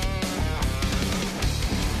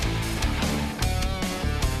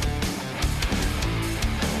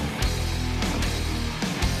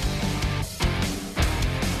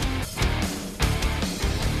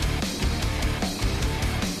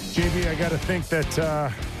 JB, I got to think that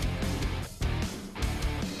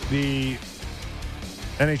the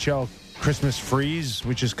NHL Christmas freeze,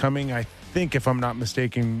 which is coming, I think, if I'm not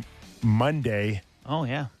mistaken, Monday. Oh,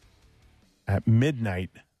 yeah. At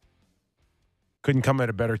midnight. Couldn't come at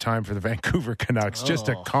a better time for the Vancouver Canucks, just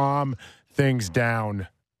to calm things down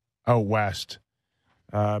out west.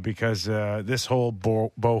 Because this whole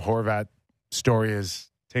Bo Horvat story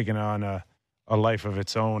is taking on a life of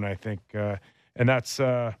its own, I think. And that's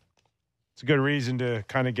it's a good reason to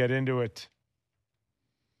kind of get into it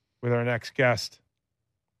with our next guest.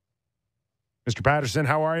 Mr. Patterson,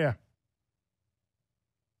 how are you?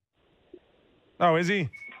 Oh, is he?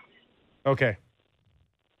 Okay.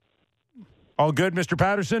 All good, Mr.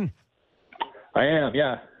 Patterson? I am,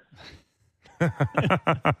 yeah.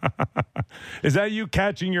 Is that you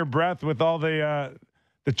catching your breath with all the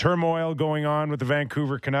turmoil going on with the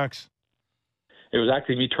Vancouver Canucks? It was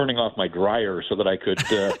actually me turning off my dryer so that I could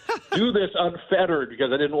do this unfettered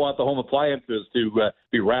because I didn't want the home appliances to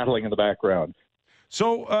be rattling in the background.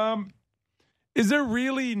 So, is there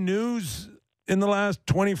really news in the last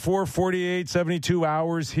 24, 48, 72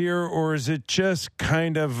 hours here, or is it just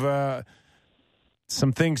kind of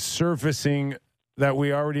some things surfacing that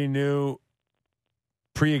we already knew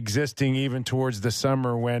pre-existing even towards the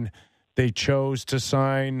summer when they chose to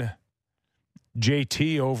sign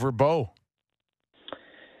JT over Bo?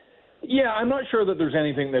 Yeah, I'm not sure that there's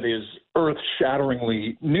anything that is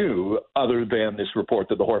earth-shatteringly new other than this report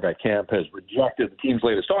that the Horvat camp has rejected the team's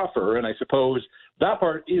latest offer. And I suppose that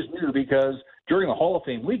part is new because during the Hall of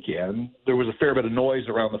Fame weekend, there was a fair bit of noise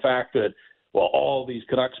around the fact that, well, all these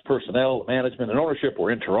Canucks personnel, management, and ownership were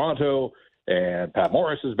in Toronto, and Pat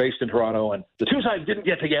Morris is based in Toronto, and the two sides didn't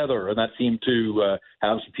get together, and that seemed to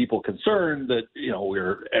have some people concerned that, you know,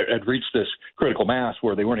 had reached this critical mass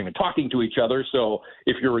where they weren't even talking to each other. So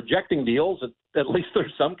if you're rejecting deals, at least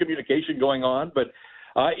there's some communication going on. But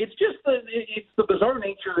it's just it's the bizarre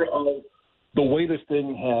nature of the way this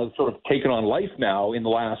thing has sort of taken on life now in the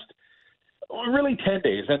last really 10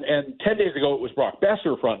 days. And 10 days ago, it was Brock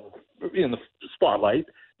Besser front in the spotlight.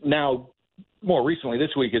 Now, more recently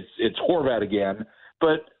this week, it's Horvat again.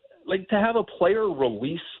 But like to have a player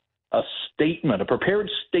release a statement, a prepared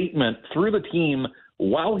statement through the team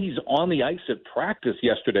while he's on the ice at practice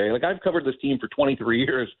yesterday. Like, I've covered this team for 23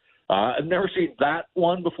 years. I've never seen that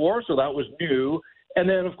one before, so that was new. And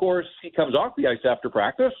then, of course, he comes off the ice after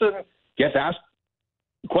practice and gets asked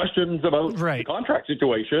questions about the contract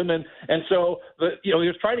situation. And so, he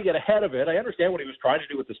was trying to get ahead of it. I understand what he was trying to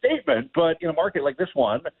do with the statement, but in a market like this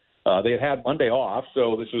one, they had Monday off,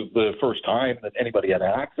 so this was the first time that anybody had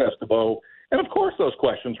access to Bo. And, of course, those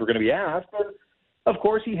questions were going to be asked. And, of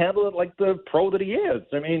course, he handled it like the pro that he is.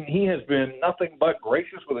 I mean, he has been nothing but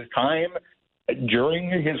gracious with his time. during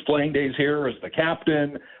his playing days here as the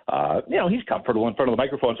captain. He's comfortable in front of the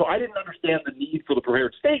microphone. So I didn't understand the need for the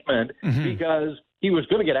prepared statement because he was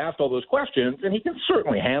going to get asked all those questions, and he can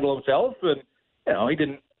certainly handle himself. And, he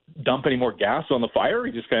didn't dump any more gas on the fire.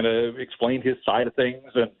 He just kind of explained his side of things,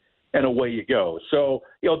 and away you go. So,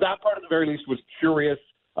 that part at the very least was curious.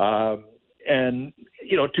 And,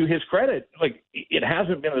 to his credit, it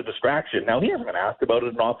hasn't been a distraction. Now, he hasn't been asked about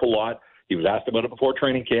it an awful lot. He was asked about it before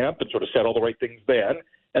training camp and sort of said all the right things then.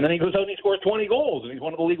 And then he goes out and he scores 20 goals, and he's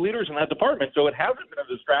one of the league leaders in that department. So it hasn't been a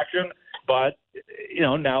distraction. But,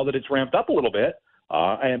 now that it's ramped up a little bit,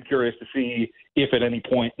 I am curious to see if at any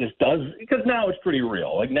point this does, because now it's pretty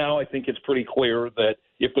real. Now I think it's pretty clear that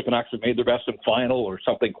if the Canucks have made their best and final or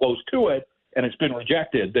something close to it and it's been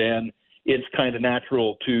rejected, then it's kind of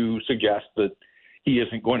natural to suggest that he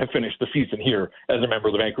isn't going to finish the season here as a member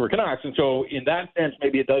of the Vancouver Canucks. And so in that sense,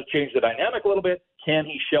 maybe it does change the dynamic a little bit. Can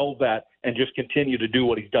he shelve that and just continue to do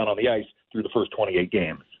what he's done on the ice through the first 28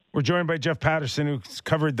 games? We're joined by Jeff Patterson, who's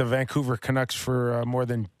covered the Vancouver Canucks for more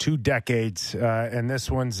than 2 decades. And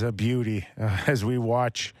this one's a beauty as we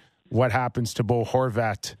watch what happens to Bo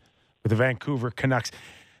Horvat with the Vancouver Canucks.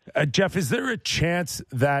 Jeff, is there a chance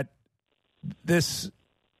that this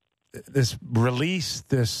release,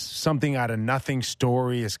 this something out of nothing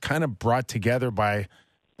story is kind of brought together by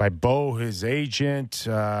Bo, his agent,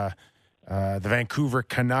 the Vancouver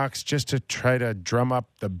Canucks, just to try to drum up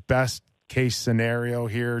the best case scenario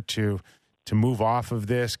here to move off of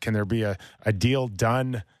this? Can there be a deal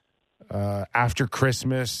done after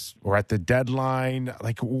Christmas or at the deadline?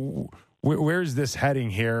 Where's this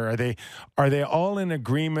heading here? Are they all in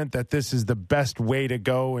agreement that this is the best way to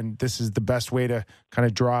go and this is the best way to kind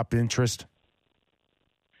of draw up interest?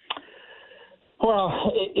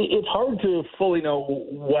 Well, it's hard to fully know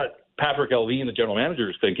what Patrick Allvin, the general manager,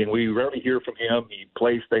 is thinking. We rarely hear from him. He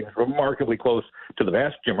plays things remarkably close to the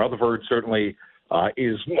vest. Jim Rutherford certainly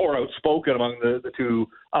is more outspoken among the two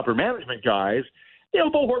upper management guys.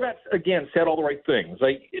 Bo Horvat, again, said all the right things.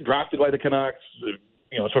 Drafted by the Canucks,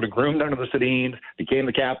 sort of groomed under the Sedins, became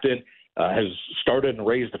the captain, has started and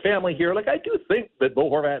raised a family here. I do think that Bo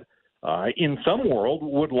Horvat, in some world,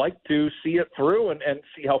 would like to see it through and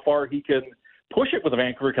see how far he can push it with the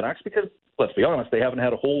Vancouver Canucks because, let's be honest, they haven't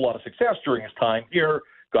had a whole lot of success during his time here.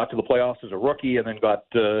 Got to the playoffs as a rookie and then got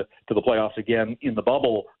to the playoffs again in the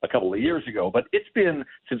bubble a couple of years ago. But it's been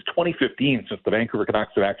since 2015 since the Vancouver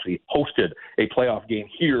Canucks have actually hosted a playoff game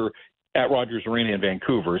here at Rogers Arena in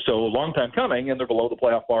Vancouver. So a long time coming, and they're below the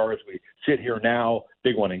playoff bar as we sit here now.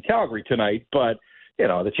 Big one in Calgary tonight. But,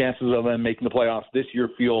 the chances of them making the playoffs this year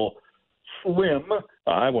feel slim.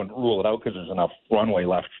 I wouldn't rule it out because there's enough runway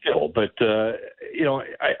left still. But,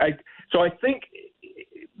 I think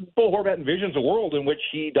Bo Horvat envisions a world in which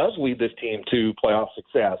he does lead this team to playoff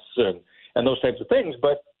success and those types of things.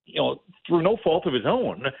 But, through no fault of his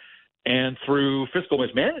own and through fiscal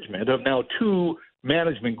mismanagement of now 2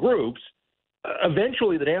 management groups,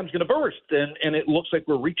 eventually the dam's going to burst. And it looks like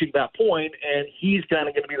we're reaching that point, and he's kind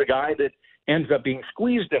of going to be the guy that ends up being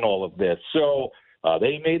squeezed in all of this. So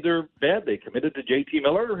they made their bed. They committed to JT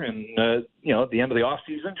Miller and, at the end of the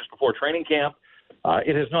offseason, just before training camp.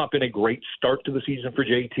 It has not been a great start to the season for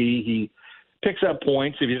JT. He picks up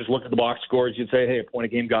points. If you just look at the box scores, you'd say, hey, a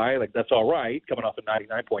point-a-game guy, that's all right, coming off a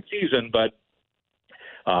 99-point season. But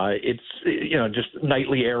it's, just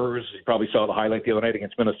nightly errors. You probably saw the highlight the other night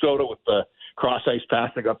against Minnesota with the cross-ice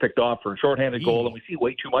pass that got picked off for a shorthanded goal, and we see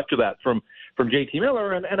way too much of that from JT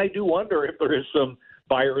Miller. And I do wonder if there is some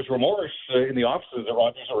buyer's remorse in the offices at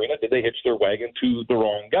Rogers Arena. Did they hitch their wagon to the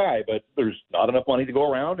wrong guy? But there's not enough money to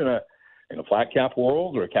go around in a flat cap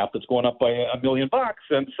world or a cap that's going up by $1 million.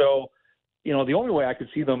 And so, the only way I could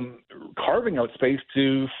see them carving out space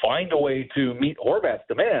to find a way to meet Horvat's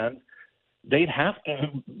demand, they'd have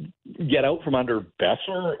to get out from under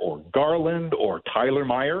Besser or Garland or Tyler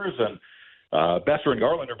Myers. And Besser and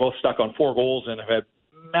Garland are both stuck on 4 goals and have had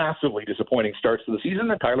massively disappointing starts to the season.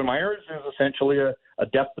 And Tyler Myers is essentially a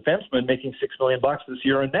depth defenseman making $6 million this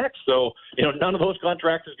year and next. So, none of those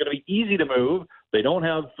contracts is going to be easy to move. They don't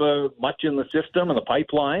have much in the system and the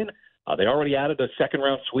pipeline. They already added a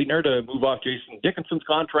second-round sweetener to move off Jason Dickinson's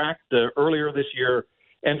contract earlier this year.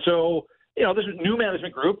 And so, this new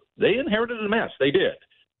management group, they inherited a mess. They did.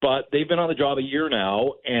 But they've been on the job a year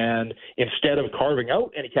now, and instead of carving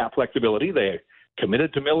out any cap flexibility, they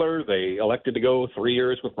committed to Miller. They elected to go 3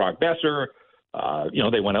 years with Brock Besser.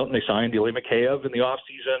 They went out and they signed Ilya Mikheyev in the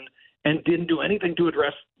offseason and didn't do anything to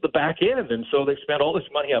address the back end. And so they spent all this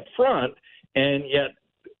money up front, and yet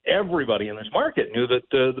everybody in this market knew that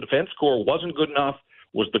the defense core wasn't good enough,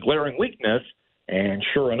 was the glaring weakness. And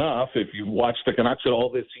sure enough, if you watch the Canucks at all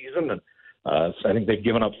this season, and I think they've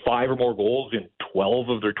given up 5 or more goals in 12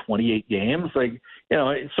 of their 28 games. Like,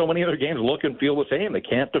 so many other games look and feel the same. They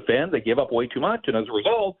can't defend. They give up way too much. And as a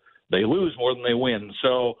result, they lose more than they win.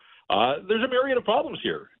 So there's a myriad of problems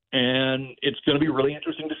here. And it's going to be really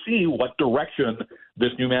interesting to see what direction this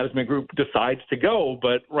new management group decides to go.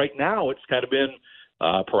 But right now, it's kind of been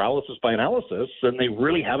paralysis by analysis, and they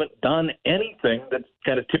really haven't done anything that's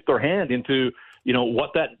kind of tipped their hand into, what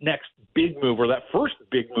that next big move or that first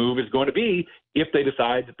big move is going to be if they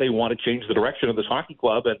decide that they want to change the direction of this hockey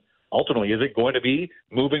club. And ultimately, is it going to be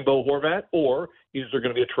moving Bo Horvat, or is there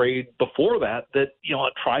going to be a trade before that it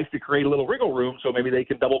tries to create a little wriggle room so maybe they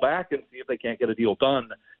can double back and see if they can't get a deal done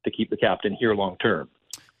to keep the captain here long term?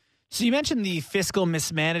 So you mentioned the fiscal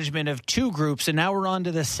mismanagement of 2 groups, and now we're on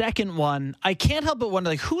to the second one. I can't help but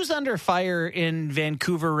wonder, who's under fire in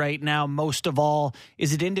Vancouver right now most of all?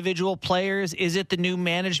 Is it individual players? Is it the new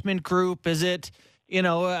management group? Is it...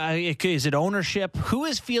 is it ownership? Who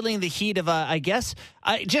is feeling the heat of,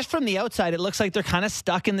 just from the outside, it looks like they're kind of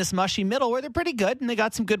stuck in this mushy middle where they're pretty good and they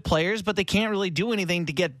got some good players, but they can't really do anything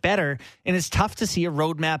to get better. And it's tough to see a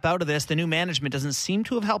roadmap out of this. The new management doesn't seem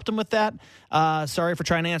to have helped them with that. Sorry for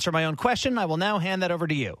trying to answer my own question. I will now hand that over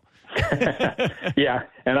to you. Yeah,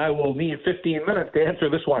 and I will need 15 minutes to answer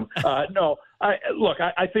this one.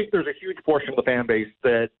 I think there's a huge portion of the fan base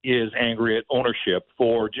that is angry at ownership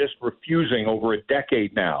for just refusing over a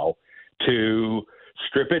decade now to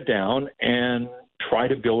strip it down and try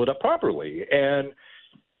to build it up properly. And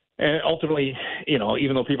ultimately,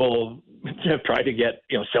 even though people have tried to get,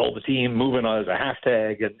 sell the team, moving as a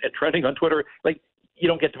hashtag and trending on Twitter, you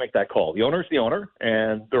don't get to make that call. The owner's the owner,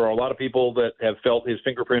 and there are a lot of people that have felt his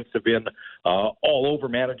fingerprints have been all over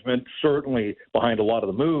management, certainly behind a lot of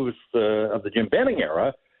the moves of the Jim Benning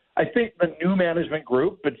era. I think the new management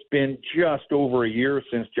group, it's been just over a year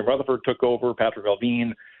since Jim Rutherford took over. Patrick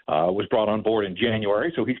Allvin was brought on board in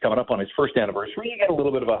January, so he's coming up on his first anniversary. You get a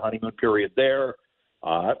little bit of a honeymoon period there.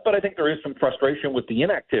 But I think there is some frustration with the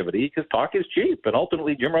inactivity because talk is cheap, and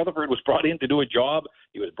ultimately Jim Rutherford was brought in to do a job.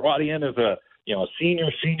 He was brought in as a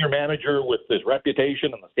senior manager with his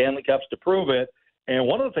reputation and the Stanley Cups to prove it. And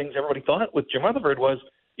one of the things everybody thought with Jim Rutherford was,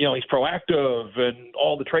 he's proactive and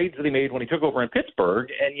all the trades that he made when he took over in Pittsburgh.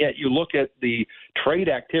 And yet you look at the trade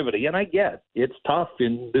activity, and I get it's tough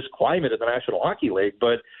in this climate in the National Hockey League,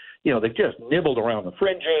 but, they've just nibbled around the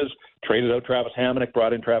fringes, traded out Travis Hamonic,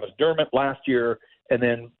 brought in Travis Dermott last year, and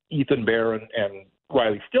then Ethan Bear and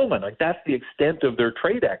Riley Stillman. That's the extent of their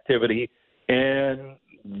trade activity. And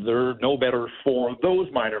they're no better for those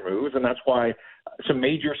minor moves, and that's why some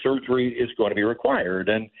major surgery is going to be required.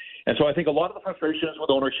 And so I think a lot of the frustration is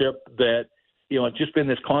with ownership that, it's just been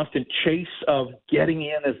this constant chase of getting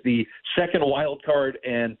in as the second wild card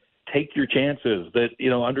and take your chances that,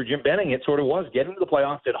 under Jim Benning, it sort of was get into the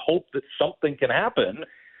playoffs and hope that something can happen.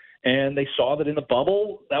 And they saw that in the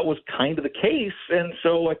bubble, that was kind of the case. And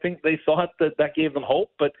so I think they thought that gave them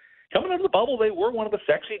hope, but coming out of the bubble, they were one of the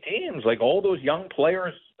sexy teams. All those young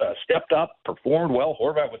players stepped up, performed well.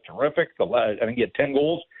 Horvat was terrific. I think he had 10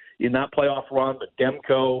 goals in that playoff run. But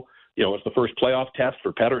Demko, was the first playoff test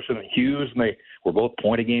for Pettersson and Hughes, and they were both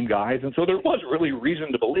point-a-game guys. And so there was really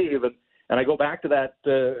reason to believe. And I go back to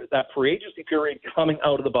that free agency period coming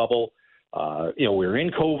out of the bubble. We were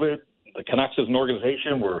in COVID. The Canucks as an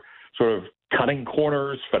organization were sort of cutting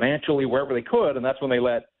corners financially wherever they could, and that's when they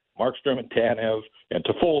let Markstrom and Tanev and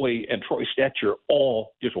Toffoli and Troy Stecher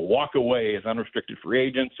all just walk away as unrestricted free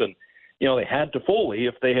agents. And, they had Toffoli.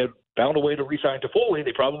 If they had found a way to re-sign Toffoli,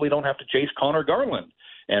 they probably don't have to chase Connor Garland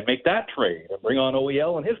and make that trade and bring on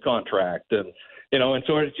OEL and his contract. And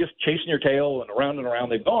so it's just chasing your tail and around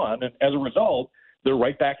they've gone. And as a result, they're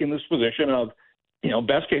right back in this position of,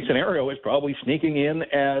 best case scenario is probably sneaking in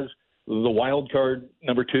as the wild card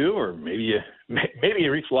number 2, or maybe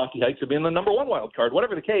you reach lofty heights of being the number 1 wild card.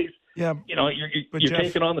 Whatever the case, yeah. You're Jeff,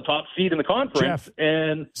 taking on the top seed in the conference,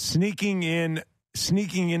 and sneaking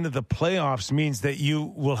into the playoffs means that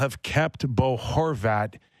you will have kept Bo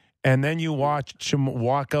Horvat, and then you watch him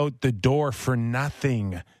walk out the door for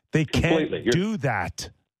nothing. They can't do that.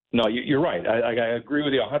 No, you're right. I agree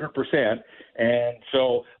with you 100%. And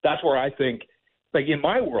so that's where I think, in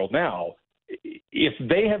my world now, if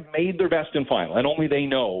they have made their best in final, and only they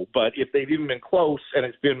know, but if they've even been close and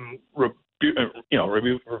it's been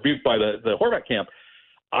rebuked by the Horvat camp,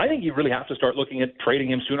 I think you really have to start looking at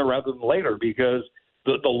trading him sooner rather than later, because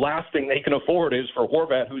the last thing they can afford is for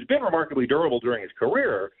Horvat, who's been remarkably durable during his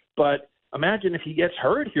career, but imagine if he gets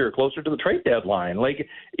hurt here closer to the trade deadline. Then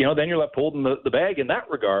you're left holding the bag in that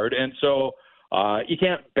regard. And so you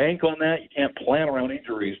can't bank on that. You can't plan around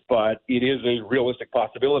injuries, but it is a realistic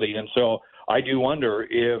possibility. And so I do wonder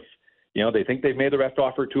if, they think they've made the best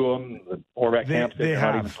offer to him. The Horvat camp said they're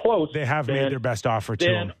not even close. They have made their best offer to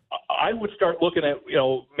him. I would start looking at,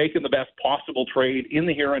 making the best possible trade in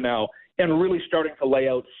the here and now and really starting to lay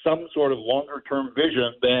out some sort of longer-term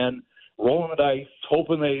vision than rolling the dice,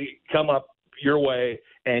 hoping they come up your way,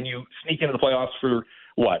 and you sneak into the playoffs for,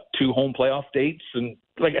 2 home playoff dates? And,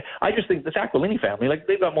 I just think the Aquilini family,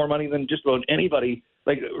 they've got more money than just about anybody.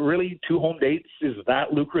 Really, 2 home dates, is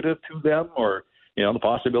that lucrative to them? Or, the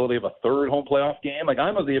possibility of a 3rd home playoff game?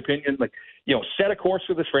 I'm of the opinion, set a course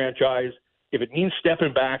for this franchise. If it means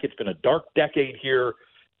stepping back, it's been a dark decade here,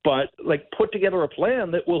 but put together a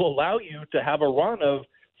plan that will allow you to have a run of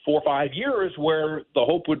 4 or 5 years where the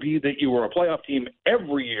hope would be that you were a playoff team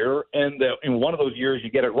every year, and that in one of those years you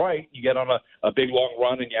get it right, you get on a big long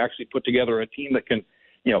run, and you actually put together a team that can,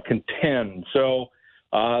 contend. So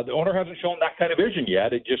the owner hasn't shown that kind of vision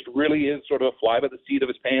yet. It just really is sort of a fly by the seat of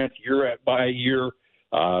his pants, year by year,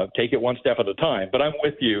 take it one step at a time. But I'm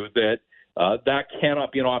with you that that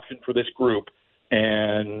cannot be an option for this group.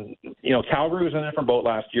 And, Calgary was in a different boat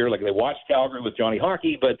last year. They watched Calgary with Johnny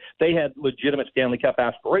Hockey, but they had legitimate Stanley Cup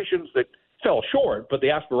aspirations that fell short, but the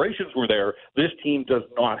aspirations were there. This team does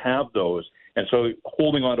not have those. And so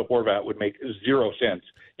holding on to Horvat would make 0 sense,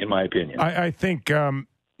 in my opinion. I think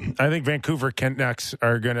Vancouver Canucks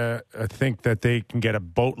are going to think that they can get a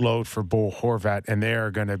boatload for Bo Horvat, and they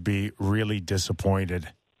are going to be really disappointed.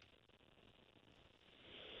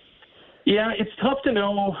 Yeah, it's tough to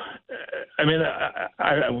know.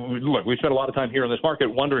 Look, we spent a lot of time here in this market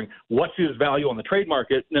wondering what's his value on the trade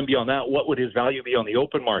market, and then beyond that, what would his value be on the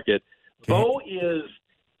open market? Okay. Bo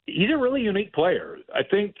he's a really unique player. I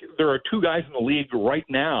think there are 2 guys in the league right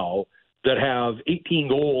now that have 18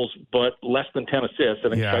 goals but less than 10 assists. I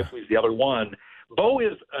think Scheifele's the other one. Bo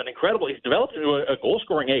is he's developed into a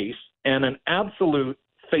goal-scoring ace and an absolute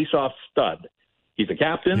face-off stud. He's a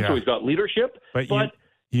captain, so he's got leadership, but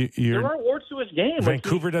there are warts to his game.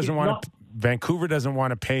 Vancouver doesn't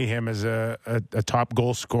want to pay him as a top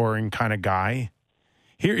goal scoring kind of guy.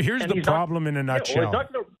 Here's the problem in a nutshell.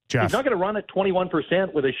 Jeff. He's not going to run at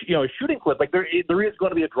 21% with a shooting clip. There is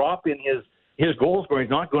going to be a drop in his goal scoring.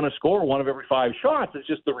 He's not going to score 1 of every 5 shots. It's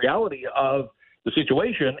just the reality of the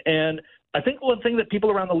situation. And I think one thing that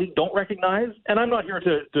people around the league don't recognize, and I'm not here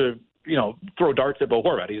to throw darts at Bo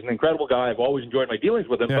Horvat. He's an incredible guy. I've always enjoyed my dealings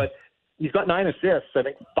with him, but he's got 9 assists. I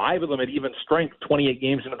think 5 of them at even strength, 28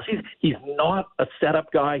 games into the season. He's not a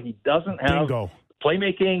setup guy. He doesn't have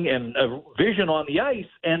playmaking and a vision on the ice.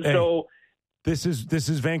 And so this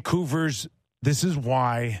is Vancouver's. This is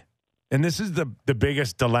why, and this is the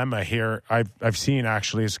biggest dilemma here I've seen.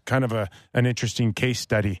 Actually, it's kind of an interesting case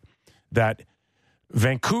study that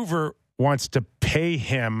Vancouver wants to pay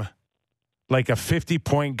him like a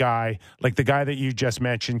 50-point guy, like the guy that you just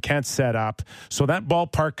mentioned, can't set up. So that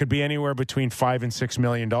ballpark could be anywhere between $5 and $6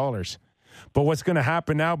 million. But what's going to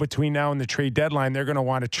happen now between now and the trade deadline, they're going to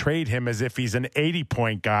want to trade him as if he's an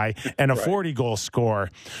 80-point guy and a 40-goal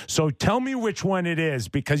scorer. So tell me which one it is,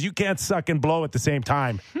 because you can't suck and blow at the same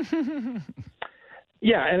time.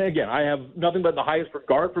 Yeah, and again, I have nothing but the highest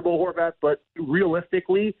regard for Bo Horvat, but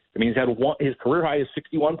realistically, he's had his career high is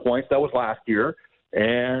 61 points. That was last year.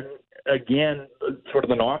 And again, sort of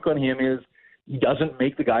the knock on him is he doesn't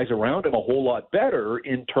make the guys around him a whole lot better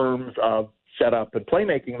in terms of setup and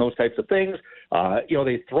playmaking, those types of things.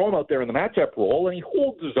 They throw him out there in the matchup role, and he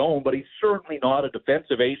holds his own, but he's certainly not a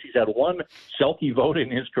defensive ace. He's had 1 Selke vote in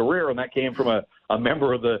his career, and that came from a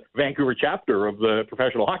member of the Vancouver chapter of the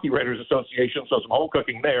Professional Hockey Writers Association, so some home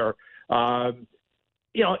cooking there.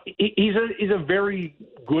 He's a very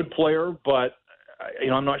good player, but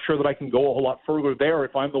I'm not sure that I can go a whole lot further there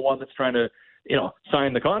if I'm the one that's trying to,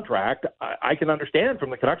 sign the contract. I can understand from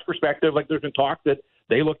the Canucks perspective, there's been talk that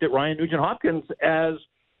they looked at Ryan Nugent-Hopkins as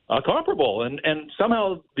comparable, and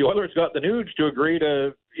somehow the Oilers got the Nuge to agree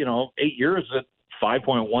to, 8 years at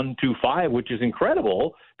 5.125, which is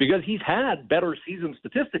incredible because he's had better seasons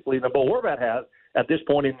statistically than Bo Horvat has at this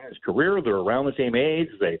point in his career. They're around the same age.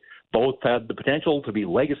 They both had the potential to be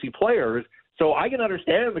legacy players. So I can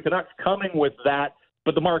understand the Canucks coming with that,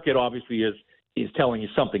 but the market obviously is telling you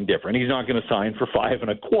something different. He's not going to sign for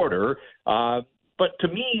 5.25. But to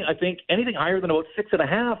me, I think anything higher than about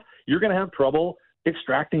 6.5, you're going to have trouble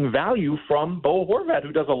extracting value from Bo Horvat,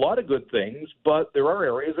 who does a lot of good things, but there are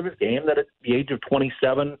areas of his game that at the age of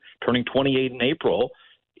 27, turning 28 in April,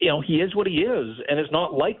 he is what he is, and it's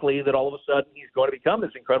not likely that all of a sudden he's going to become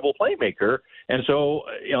this incredible playmaker. And so,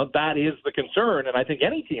 that is the concern, and I think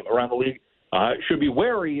any team around the league should be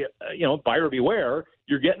wary, buyer beware.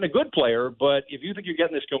 You're getting a good player, but if you think you're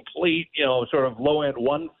getting this complete, sort of low-end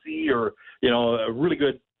 1C or, a really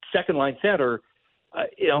good second-line center,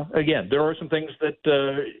 again, there are some things that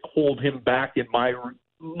hold him back in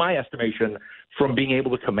my estimation from being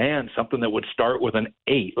able to command something that would start with an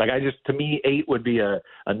 8. To me, 8 would be a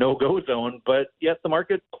no-go zone. But yet the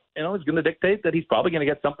market, is going to dictate that he's probably going to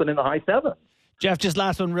get something in the high 7s. Jeff, just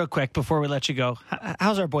last one real quick before we let you go.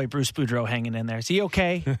 How's our boy Bruce Boudreau hanging in there? Is he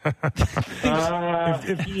okay?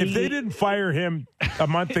 If they didn't fire him a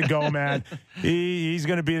month ago, man, he's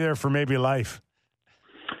going to be there for maybe life.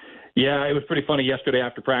 Yeah, it was pretty funny. Yesterday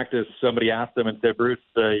after practice, somebody asked him and said, Bruce,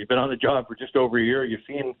 you've been on the job for just over a year. You've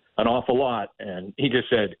seen an awful lot. And he just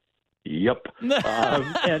said, yep.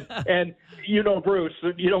 And Bruce,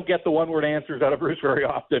 you don't get the one-word answers out of Bruce very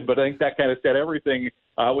often, but I think that kind of said everything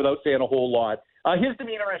without saying a whole lot. His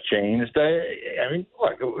demeanor has changed.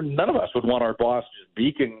 Look, none of us would want our boss just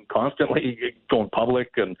beaking constantly, going public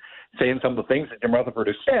and saying some of the things that Jim Rutherford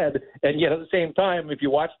has said. And yet at the same time, if you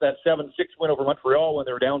watch that 7-6 win over Montreal when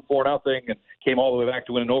they were down 4-0 and came all the way back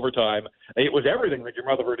to win in overtime, it was everything that Jim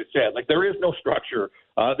Rutherford has said. There is no structure.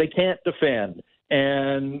 They can't defend.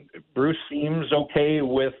 And Bruce seems okay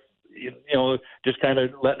with, just kind of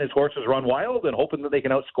letting his horses run wild and hoping that they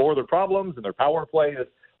can outscore their problems, and their power play is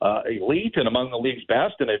elite and among the league's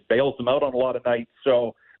best, and it bails them out on a lot of nights.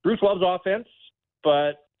 So Bruce loves offense,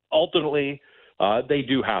 but ultimately they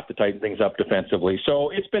do have to tighten things up defensively. So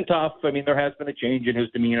it's been tough. There has been a change in his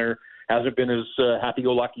demeanor. Hasn't been as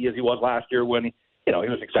happy-go-lucky as he was last year when he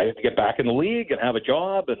was excited to get back in the league and have a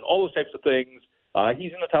job and all those types of things.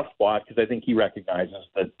 He's in a tough spot because I think he recognizes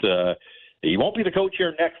that he won't be the coach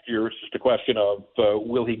here next year. It's just a question of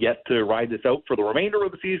will he get to ride this out for the remainder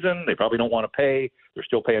of the season? They probably don't want to pay. They're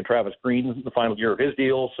still paying Travis Green the final year of his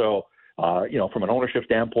deal. So, from an ownership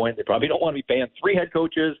standpoint, they probably don't want to be paying 3 head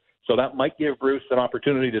coaches. So that might give Bruce an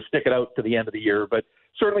opportunity to stick it out to the end of the year. But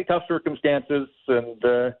certainly tough circumstances, and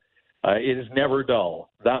it is never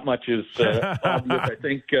dull. That much is obvious, I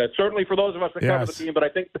think, certainly for those of us that cover the team. But I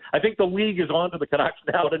think the league is on to the Canucks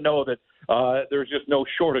now to know that there's just no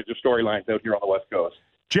shortage of storylines out here on the West Coast.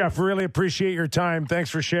 Jeff, really appreciate your time.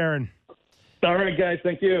 Thanks for sharing. All right, guys.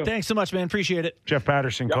 Thank you. Thanks so much, man. Appreciate it. Jeff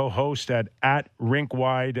Patterson, co-host at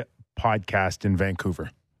Rinkwide Podcast in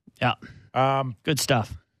Vancouver. Yeah. Good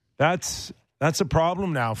stuff. That's a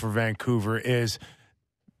problem now for Vancouver is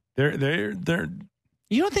they're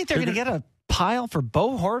You don't think they're going to get a pile for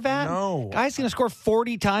Bo Horvat? No. Guy's going to score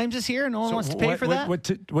 40 times this year and no one wants to pay for that?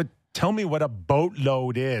 Tell me what a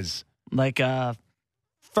boatload is. Like a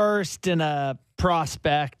first and a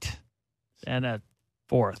prospect and a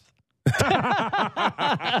fourth.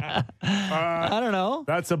 I don't know.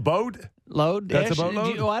 That's a boat? Load? That's a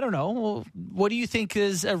boatload? I don't know. Well, what do you think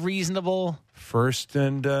is a reasonable... First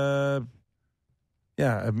and, a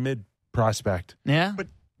mid prospect. Yeah? But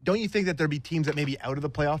don't you think that there'd be teams that may be out of the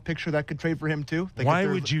playoff picture that could trade for him too? Why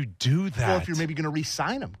would you do that? Well, if you're maybe going to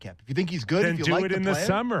re-sign him, Kip. If you think he's good, then if you do like it in the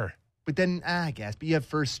summer. But then, I guess. But you have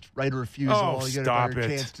first right of refusal. Oh, you stop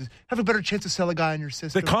have a better chance to sell a guy in your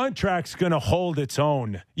system. The contract's going to hold its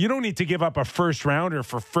own. You don't need to give up a first rounder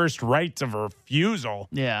for first rights of refusal.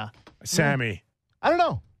 Yeah. Sammy. I don't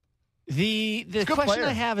know. The question player.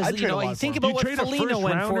 I have is, you think about what Foligno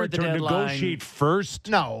went for at the deadline. Negotiate first?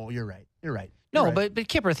 No, you're right. No, right. but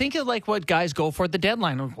Kipper, think of like what guys go for at the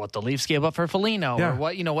deadline, what the Leafs gave up for Foligno, or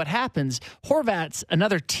what happens. Horvat's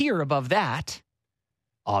another tier above that,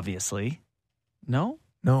 obviously. No,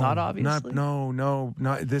 not obviously. No.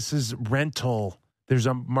 This is rental. There's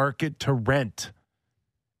a market to rent,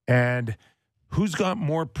 and who's got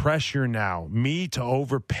more pressure now? Me to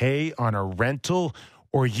overpay on a rental,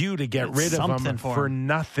 or you to get rid of them for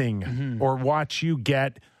nothing, or watch you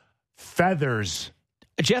get feathers?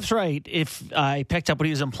 Jeff's right. If I picked up what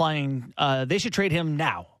he was implying, they should trade him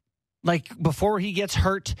now. Like, before he gets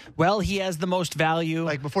hurt, he has the most value.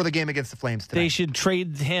 Like, before the game against the Flames tonight. They should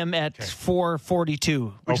trade him at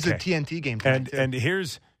 442. Which is a TNT game tonight, and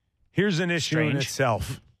here's an issue in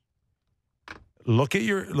itself. Look at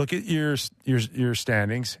your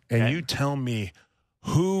standings, and you tell me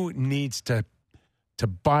who needs to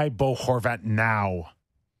buy Bo Horvat now.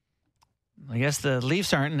 I guess the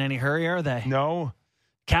Leafs aren't in any hurry, are they? No.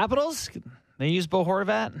 Capitals? They use Bo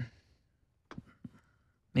Horvat?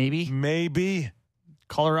 Maybe.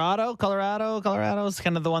 Colorado is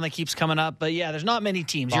kind of the one that keeps coming up. But yeah, there's not many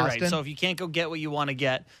teams. Boston. You're right. So if you can't go get what you want to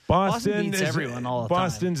get, Boston beats everyone all the time.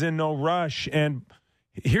 Boston's in no rush. And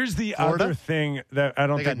here's the Florida? other thing that I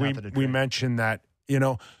don't think we mentioned, that,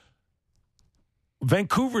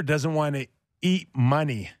 Vancouver doesn't want to eat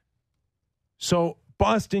money. So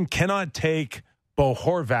Boston cannot take Bo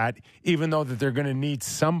Horvat, even though that they're going to need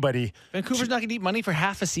somebody. Vancouver's not going to eat money for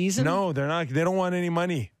half a season? No, they're not. They don't want any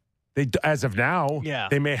money. As of now,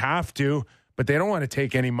 they may have to, but they don't want to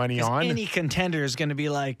take any money 'Cause on. any contender is going to be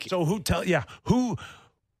like, So who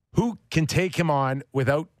can take him on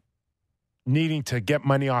without needing to get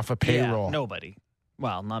money off a payroll? yeah, nobody.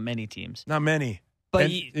 Well, not many teams. Not many.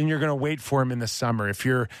 But And you're going to wait for him in the summer. If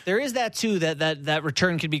you're there is that too, that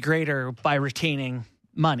return could be greater by retaining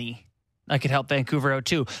money. That could help Vancouver out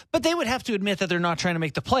too. But they would have to admit that they're not trying to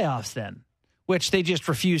make the playoffs then, which they just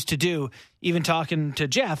refuse to do. Even talking to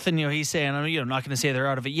Jeff, and he's saying, I'm not going to say they're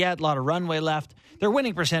out of it yet. A lot of runway left. Their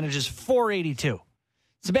winning percentage is .482.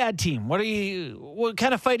 It's a bad team. What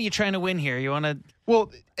kind of fight are you trying to win here? You want to?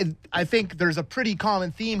 Well, I think there's a pretty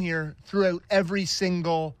common theme here throughout every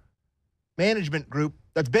single management group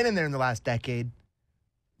that's been in there in the last decade.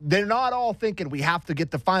 They're not all thinking we have to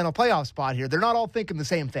get the final playoff spot here. They're not all thinking the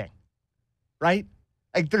same thing, right?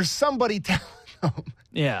 Like there's somebody telling them.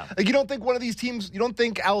 Yeah. Like you don't think one of these teams, you don't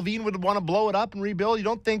think Alvin would want to blow it up and rebuild? You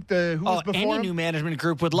don't think who was before any him? new management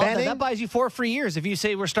group would love Benning? that. That buys you 4 free years if you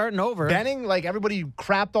say we're starting over. Benning, like everybody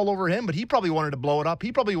crapped all over him, but he probably wanted to blow it up.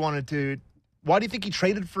 He probably wanted to. Why do you think he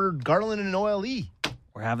traded for Garland and OLE?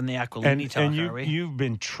 We're having the Aquilini talk, and are we? you've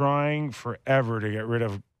been trying forever to get rid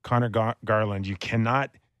of Connor Garland. You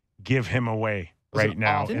cannot give him away right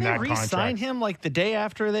now Didn't in they that re-sign contract. him like the day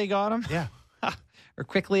after they got him? Yeah. Or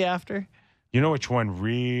quickly after? You know which one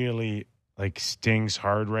really stings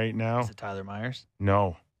hard right now? Is it Tyler Myers?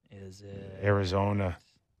 No, Is it Arizona.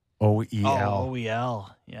 OEL. Oh,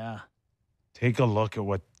 OEL. Yeah. Take a look at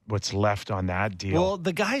what's left on that deal. Well,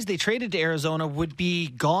 the guys they traded to Arizona would be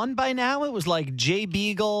gone by now. It was like Jay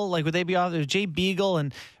Beagle. Like, would they be off? It was Jay Beagle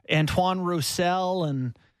and Antoine Roussel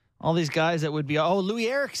and all these guys that would be. Oh, Louis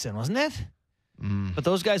Erickson, wasn't it? But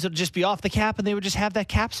those guys would just be off the cap and they would just have that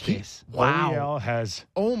cap space. OEL has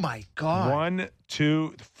Oh my God. 1,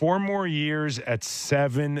 2, 4 more years at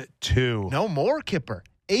 7-2. No more, Kipper.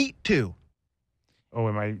 8-2. Oh,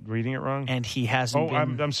 am I reading it wrong? And he hasn't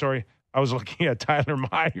been. I'm sorry. I was looking at Tyler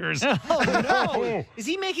Myers. Oh, no. Is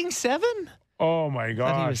he making 7? Oh my I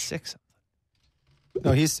thought he was gosh. 6.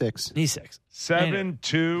 No, he's 6. He's 6.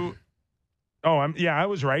 7-2. Oh, I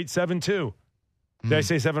was right. 7-2. Did I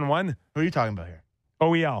say 7-1? Who are you talking about here?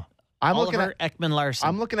 OEL. I'm Oliver looking at Ekman-Larsson.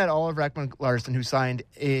 I'm looking at Oliver Ekman-Larsson, who signed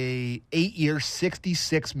a 8-year,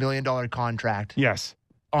 $66 million contract Yes.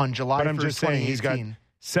 on July But I'm 1st, just saying he's got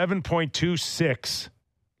 7.26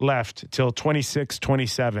 left till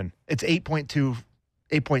 26-27 It's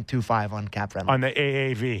 8.25 on cap friendly. on the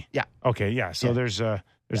AAV. Yeah. Okay, yeah. So Yeah. there's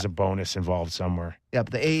a bonus involved somewhere. Yeah,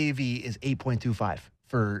 but the AAV is 8.25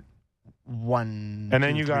 for one. And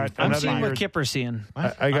then two, you three, got four, I'm another seeing year- what Kipper's seeing. I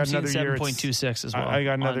got I'm seeing another year. 7.26 as well. I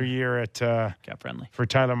got another on year at cap friendly. for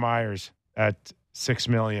Tyler Myers at $6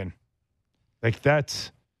 million.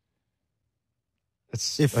 That's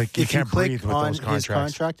If like you if can't you click breathe with on those his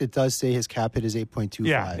contracts. contract, it does say his cap hit is 8.25.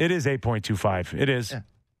 Yeah, it is 8.25. It is. Yeah.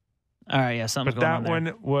 All right, yeah, something's But going that on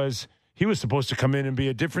there. one was he was supposed to come in and be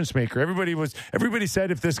a difference maker. Everybody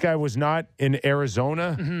said if this guy was not in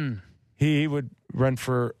Arizona, Mm-hmm. he would run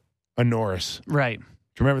for a Norris. Right. Do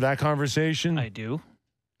you remember that conversation? I do.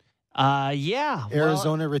 Yeah. well-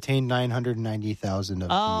 Arizona retained 990,000 of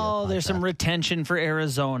the there's some contract. retention for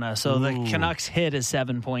Arizona. So the Ooh. Canucks hit is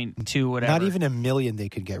 7.2, whatever. Not even $1 million they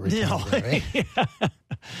could get retained, No. right?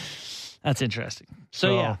 That's interesting.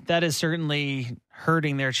 So, yeah, that is certainly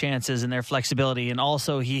hurting their chances and their flexibility. And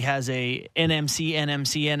also, he has a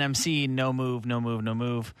NMC, no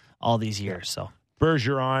move all these years. So,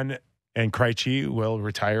 Bergeron and Krejci will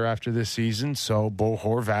retire after this season, so Bo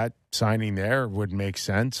Horvat signing there would make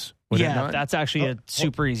sense. Would it yeah, not? that's actually a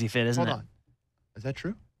super easy fit, isn't Hold it? on. Is that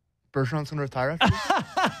true? Bergeron's going to retire after this?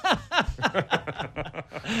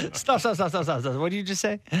 Stop. What did you just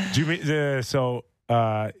say? Do you mean so?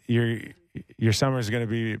 Your summer is going to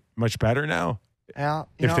be much better now Yeah,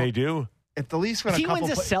 if they do. If the Leafs win If he a couple,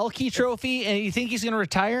 wins a Selke trophy and you think he's going to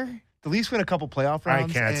retire? the Leafs win a couple playoff I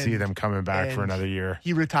rounds. can't see and them coming back for and another year.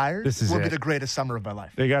 He retires. This is will be it. the greatest summer of my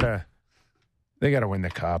life. They gotta win the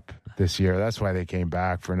cup this year. That's why they came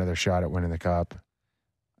back for another shot at winning the cup.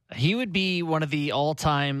 He would be one of the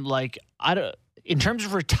all-time, in terms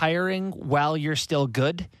of retiring while you're still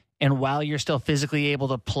good and while you're still physically able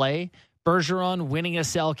to play, Bergeron winning a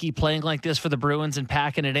Selke, playing like this for the Bruins and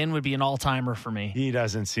packing it in would be an all-timer for me. He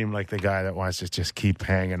doesn't seem like the guy that wants to just keep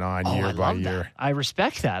hanging on year I by love year. that. I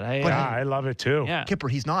respect that. I love it too. Yeah. Kipper,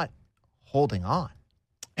 he's not holding on.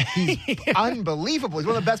 He's unbelievable. He's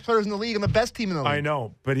one of the best players in the league and the best team in the league. I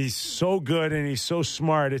know, but he's so good and he's so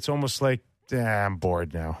smart. It's almost like, I'm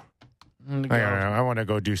bored now. I don't know. I want to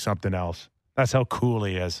go do something else. That's how cool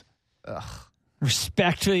he is. Ugh.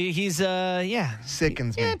 Respectfully, he's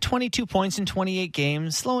Sickens me. 22 points in 28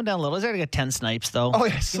 games, slowing down a little. He's already got 10 snipes though. Oh,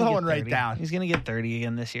 yeah, He's gonna slowing get right 30. down. He's going to get 30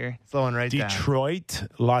 again this year. Slowing right down. Detroit,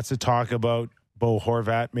 lots of talk about Bo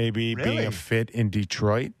Horvat maybe being Really? a fit in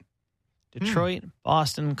Detroit. Detroit,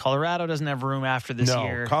 Boston, Colorado doesn't have room after this No,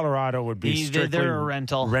 year. Colorado would be strictly They're a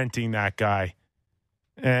rental. renting that guy.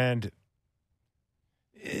 And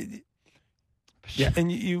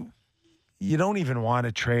and you don't even want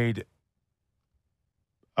to trade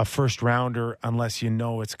a first rounder unless you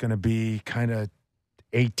know it's going to be kind of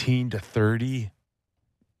 18 to 30.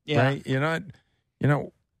 Yeah, Right? You're not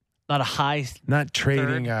not a high. not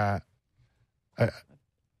trading a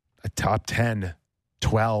top 10,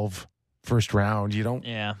 12 first round. You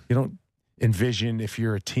don't envision if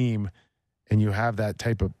you're a team and you have that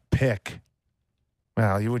type of pick.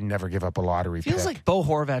 Well, you would never give up a lottery Feels pick. like Bo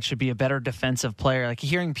Horvat should be a better defensive player. Like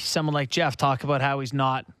hearing someone like Jeff talk about how he's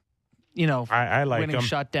not, I like winning him.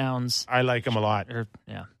 shutdowns. I like him a lot.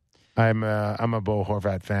 I'm a Bo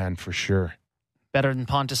Horvat fan for sure. Better than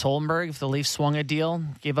Pontus Holmberg if the Leafs swung a deal,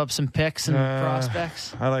 gave up some picks and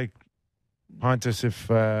prospects. I like Pontus if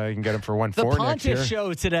you can get him for 1.4 The next year. Pontus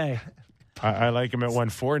show today. I like him at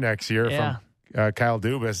 1.4 next year Yeah. from Kyle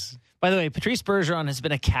Dubas. By the way, Patrice Bergeron has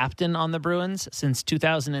been a captain on the Bruins since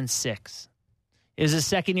 2006. It was his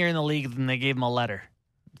second year in the league, and they gave him a letter.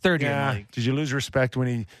 Third year in the league. Did you lose respect when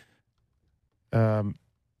he,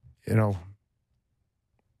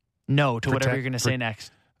 No to whatever you're going to say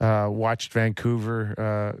next. watched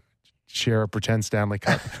Vancouver share a pretend Stanley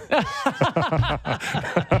Cup?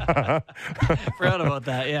 Forgot about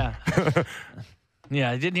that, yeah. Yeah,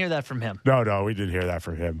 I didn't hear that from him. No, we didn't hear that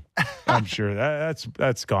from him. I'm sure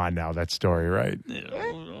that's gone now, that story, right?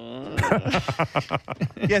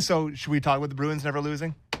 Yeah, so should we talk about the Bruins never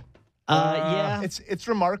losing? Yeah. It's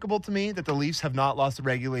remarkable to me that the Leafs have not lost a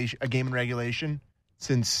game in regulation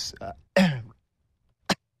since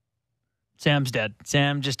Sam's dead.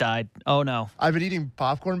 Sam just died. Oh, no. I've been eating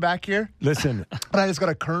popcorn back here, Listen, and I just got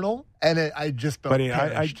a kernel, and I just felt buddy, I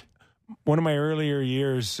perished. one of my earlier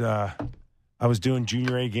years, I was doing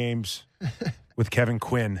junior A games with Kevin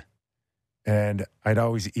Quinn, and I'd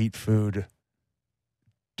always eat food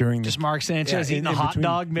during Just Mark Sanchez eating a in hot between-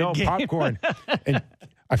 dog mid-game. No, popcorn. And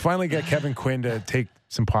I finally got Kevin Quinn to take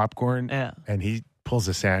some popcorn, Yeah. and he pulls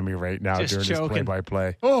a Sammy right now Just during choking. his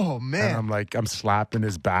play-by-play. Oh And man, I'm slapping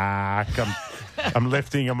his back. I'm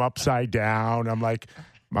lifting him upside down. I'm like,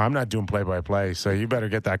 I'm not doing play-by-play, so you better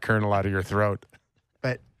get that kernel out of your throat.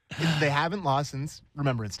 but they haven't lost since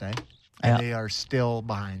Remembrance Day, and Yeah. they are still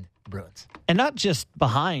behind the Bruins. And not just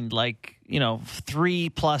behind,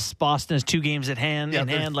 3+ Boston has 2 games at hand Yeah, in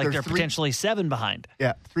hand, like they're they're 3 potentially 7 behind.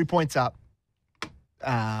 Yeah, 3 points up.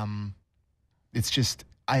 It's just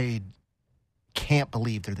I can't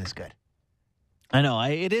believe they're this good. I know.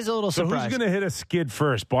 It is a little So surprising. who's going to hit a skid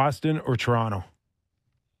first, Boston or Toronto?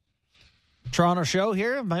 Toronto show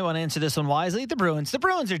here. Might want to answer this one wisely. The Bruins. The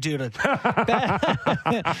Bruins are due to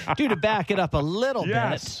due to back it up a little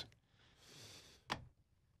bit.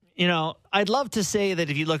 I'd love to say that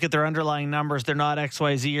if you look at their underlying numbers, they're not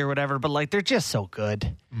XYZ or whatever, but they're just so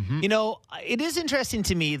good. Mm-hmm. It is interesting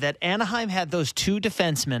to me that Anaheim had those 2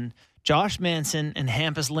 defensemen, Josh Manson and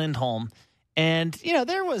Hampus Lindholm, and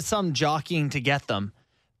there was some jockeying to get them,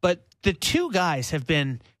 but the 2 guys have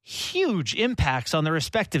been huge impacts on their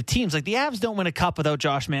respective teams. Like the Avs don't win a cup without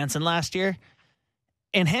Josh Manson last year,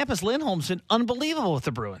 and Hampus Lindholm's been unbelievable with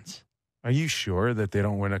the Bruins. Are you sure that they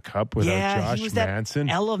don't win a cup without Josh he was Manson?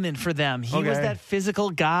 that element for them. He was Okay. that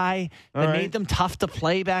physical guy that All right. made them tough to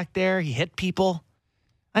play back there. He hit people.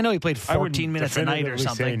 I know he played I wouldn't 14 minutes a night or definitively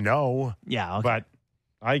something. Say no, Yeah, okay. but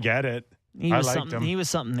I get it. he I was liked something. him. He was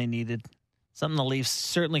something they needed. Something the Leafs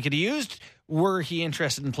certainly could have used were he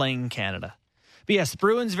interested in playing in Canada. But yes,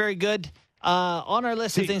 Bruins very good. On our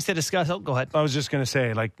list of things to discuss. Oh, go ahead. I was just going to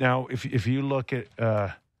say, now, if you look at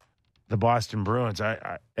the Boston Bruins,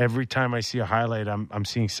 I every time I see a highlight, I'm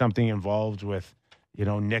seeing something involved with,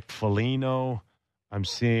 Nick Foligno. I'm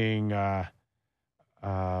seeing the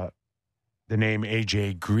name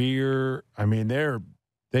AJ Greer. I mean,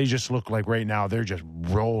 they just look like right now they're just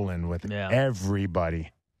rolling with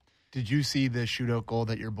everybody. Did you see the shootout goal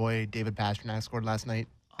that your boy David Pastrnak scored last night,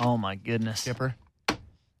 Oh my goodness. Skipper?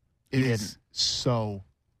 It is so.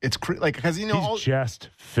 It's because He's all just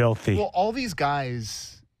filthy. all these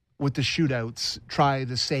guys with the shootouts try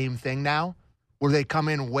the same thing now, where they come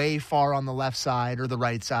in way far on the left side or the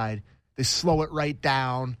right side. They slow it right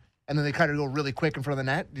down, and then they kind of go really quick in front of the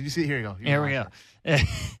net. Did you see? Here you go. Here we go.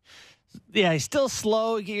 Yeah, he's still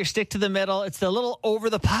slow. You get your stick to the middle. It's the little over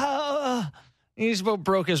the power. He just about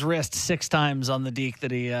broke his wrist 6 times on the deke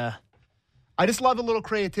that he. I just love a little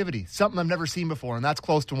creativity, something I've never seen before, and that's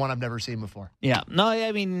close to one I've never seen before. Yeah. No,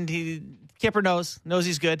 I mean, Kipper knows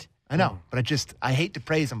he's good. I know, but I hate to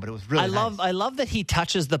praise him, but it was really nice. I love that he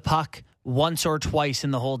touches the puck once or twice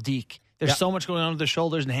in the whole deke. There's so much going on with the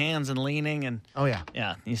shoulders and hands and leaning and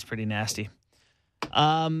yeah, he's pretty nasty.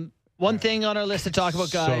 One thing on our list to talk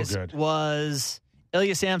about, guys, was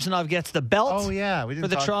Ilya Samsonov gets the belt. Oh yeah, for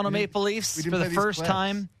the Toronto Maple Leafs for the first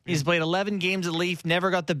time. He's played 11 games at Leaf,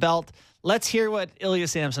 never got the belt. Let's hear what Ilya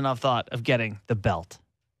Samsonov thought of getting the belt.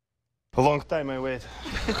 A long time I wait,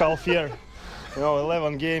 half year.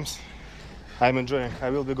 11 games. I'm enjoying.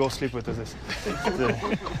 I will go sleep with this.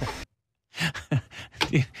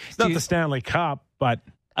 It's not the Stanley Cup, but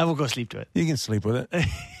I will go sleep to it. You can sleep with it.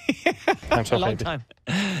 I'm so a long happy. time.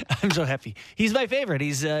 I'm so happy. He's my favorite.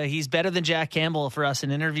 He's better than Jack Campbell for us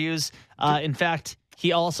in interviews. In fact,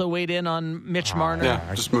 he also weighed in on Mitch Marner.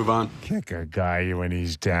 Yeah, just move on. Kick a guy when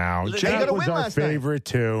he's down. They Jack got a was win our last night. favorite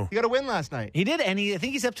too. You got a win last night. He did, and I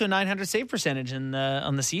think he's up to a 900 save percentage on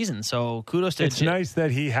the season. So kudos to. It's nice that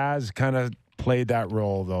he has kind of played that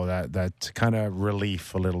role, though. That kind of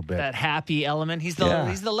relief a little bit. That happy element. He's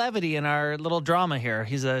the levity in our little drama here.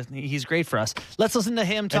 He's great for us. Let's listen to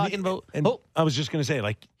him talking about. I was just going to say,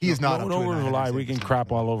 like, he is not. Don't over-rely. We can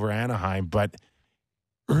crap all over Anaheim, but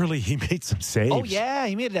early he made some saves. Oh yeah,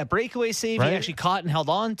 he made that breakaway save. Right? He actually caught and held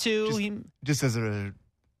on to. Just as a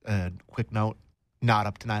quick note, not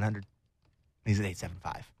up to 900. He's at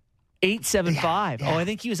 875. 875. Yeah. Oh, I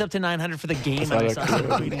think he was up to 900 for the game. I saw some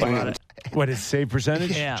tweeting about it. What is save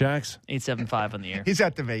percentage? Yeah. Jax? 875 on the year. He'd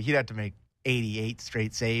have to make 88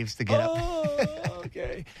 straight saves to get up.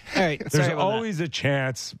 Okay. All right. There's Sorry about always a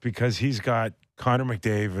chance because he's got Connor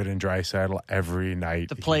McDavid and Draisaitl every night.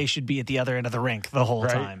 the play should be at the other end of the rink the whole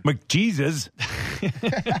right? time. McJesus.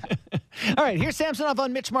 All right. Here's Samsonov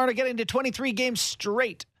on Mitch Marner getting to 23 games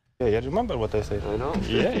straight. Yeah, remember what I said. I know.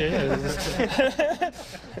 Yeah.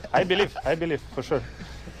 I believe for sure.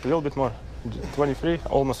 A little bit more. 23,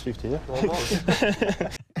 almost 50, yeah? Almost.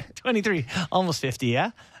 23, almost 50,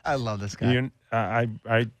 yeah? I love this guy.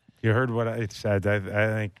 You heard what I said. I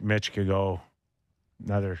think Mitch could go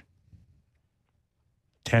another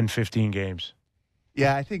 10, 15 games.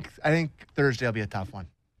 Yeah, I think Thursday will be a tough one.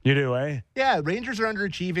 You do, eh? Yeah, Rangers are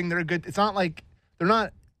underachieving. They're good. It's not like they're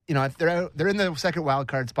not. They're in the second wild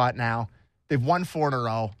card spot now. They've won 4 in a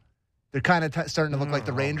row. They're kind of starting to look like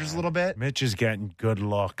the Rangers a little bit. Mitch is getting good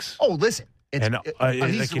looks. Oh, listen. He's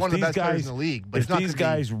like one of the best players in the league. But if these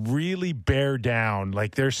guys really bear down,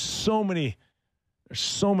 like there's so many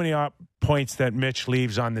points that Mitch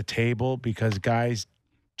leaves on the table because guys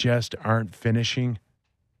just aren't finishing.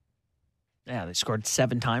 Yeah, they scored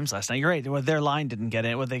 7 times last night. You're right. Well, their line didn't get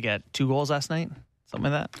it. What they get? 2 goals last night?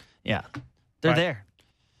 Something like that? Yeah. They're Right. there.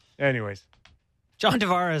 Anyways. John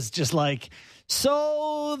Tavares just like,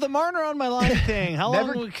 so the Marner on my line thing, how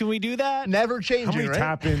long can we do that? Never changing, How many right?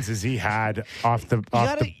 tap-ins has he had off the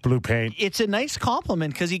blue paint? It's a nice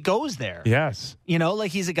compliment because he goes there. Yes.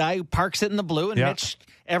 Like he's a guy who parks it in the blue, and Mitch,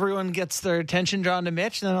 everyone gets their attention drawn to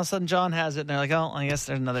Mitch, and then all of a sudden John has it, and they're like, oh, I guess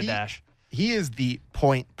there's another dash. He is the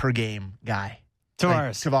point per game guy.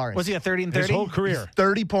 Tavares. Was he a 30 and 30? His whole career.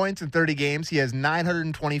 30 points in 30 games. He has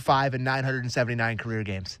 925 and 979 career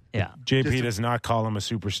games. Yeah. JP does not call him a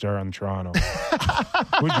superstar on Toronto.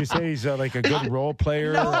 Would you say he's like a good role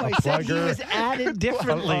player? No, a I said he plugger? was added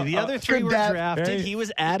differently. The other 3 Good were dad. drafted. Hey. He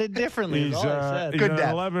was added differently. He's, is all I said. he's Good an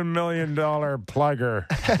dad. $11 million plugger.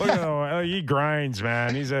 Look at him. He grinds,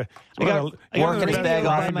 man. He's I got one of his the bag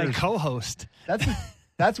best off by my grinders. co-host.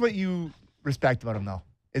 That's what you respect about him, though.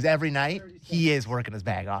 Is every night he is working his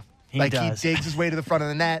bag off. He does. He digs his way to the front of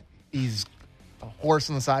the net. He's a horse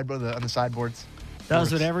on the sideboards.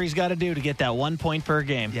 Does whatever he's got to do to get that 1 point per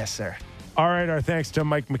game. Yes, sir. All right, our thanks to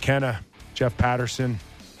Mike McKenna, Jeff Patterson.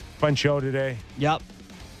 Fun show today. Yep.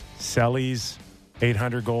 Sellies,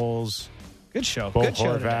 800 goals. Good show. Bo Good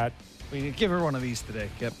show. Horvat, We give her one of these today,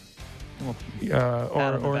 Kip. or Pat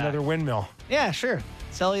on the back. another windmill. Yeah, sure.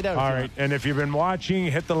 Sell it out. All if you right, and if you've been watching,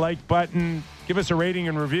 hit the like button. Give us a rating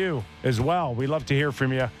and review as well. We'd love to hear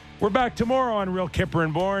from you. We're back tomorrow on Real Kipper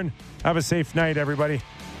and Bourne. Have a safe night, everybody.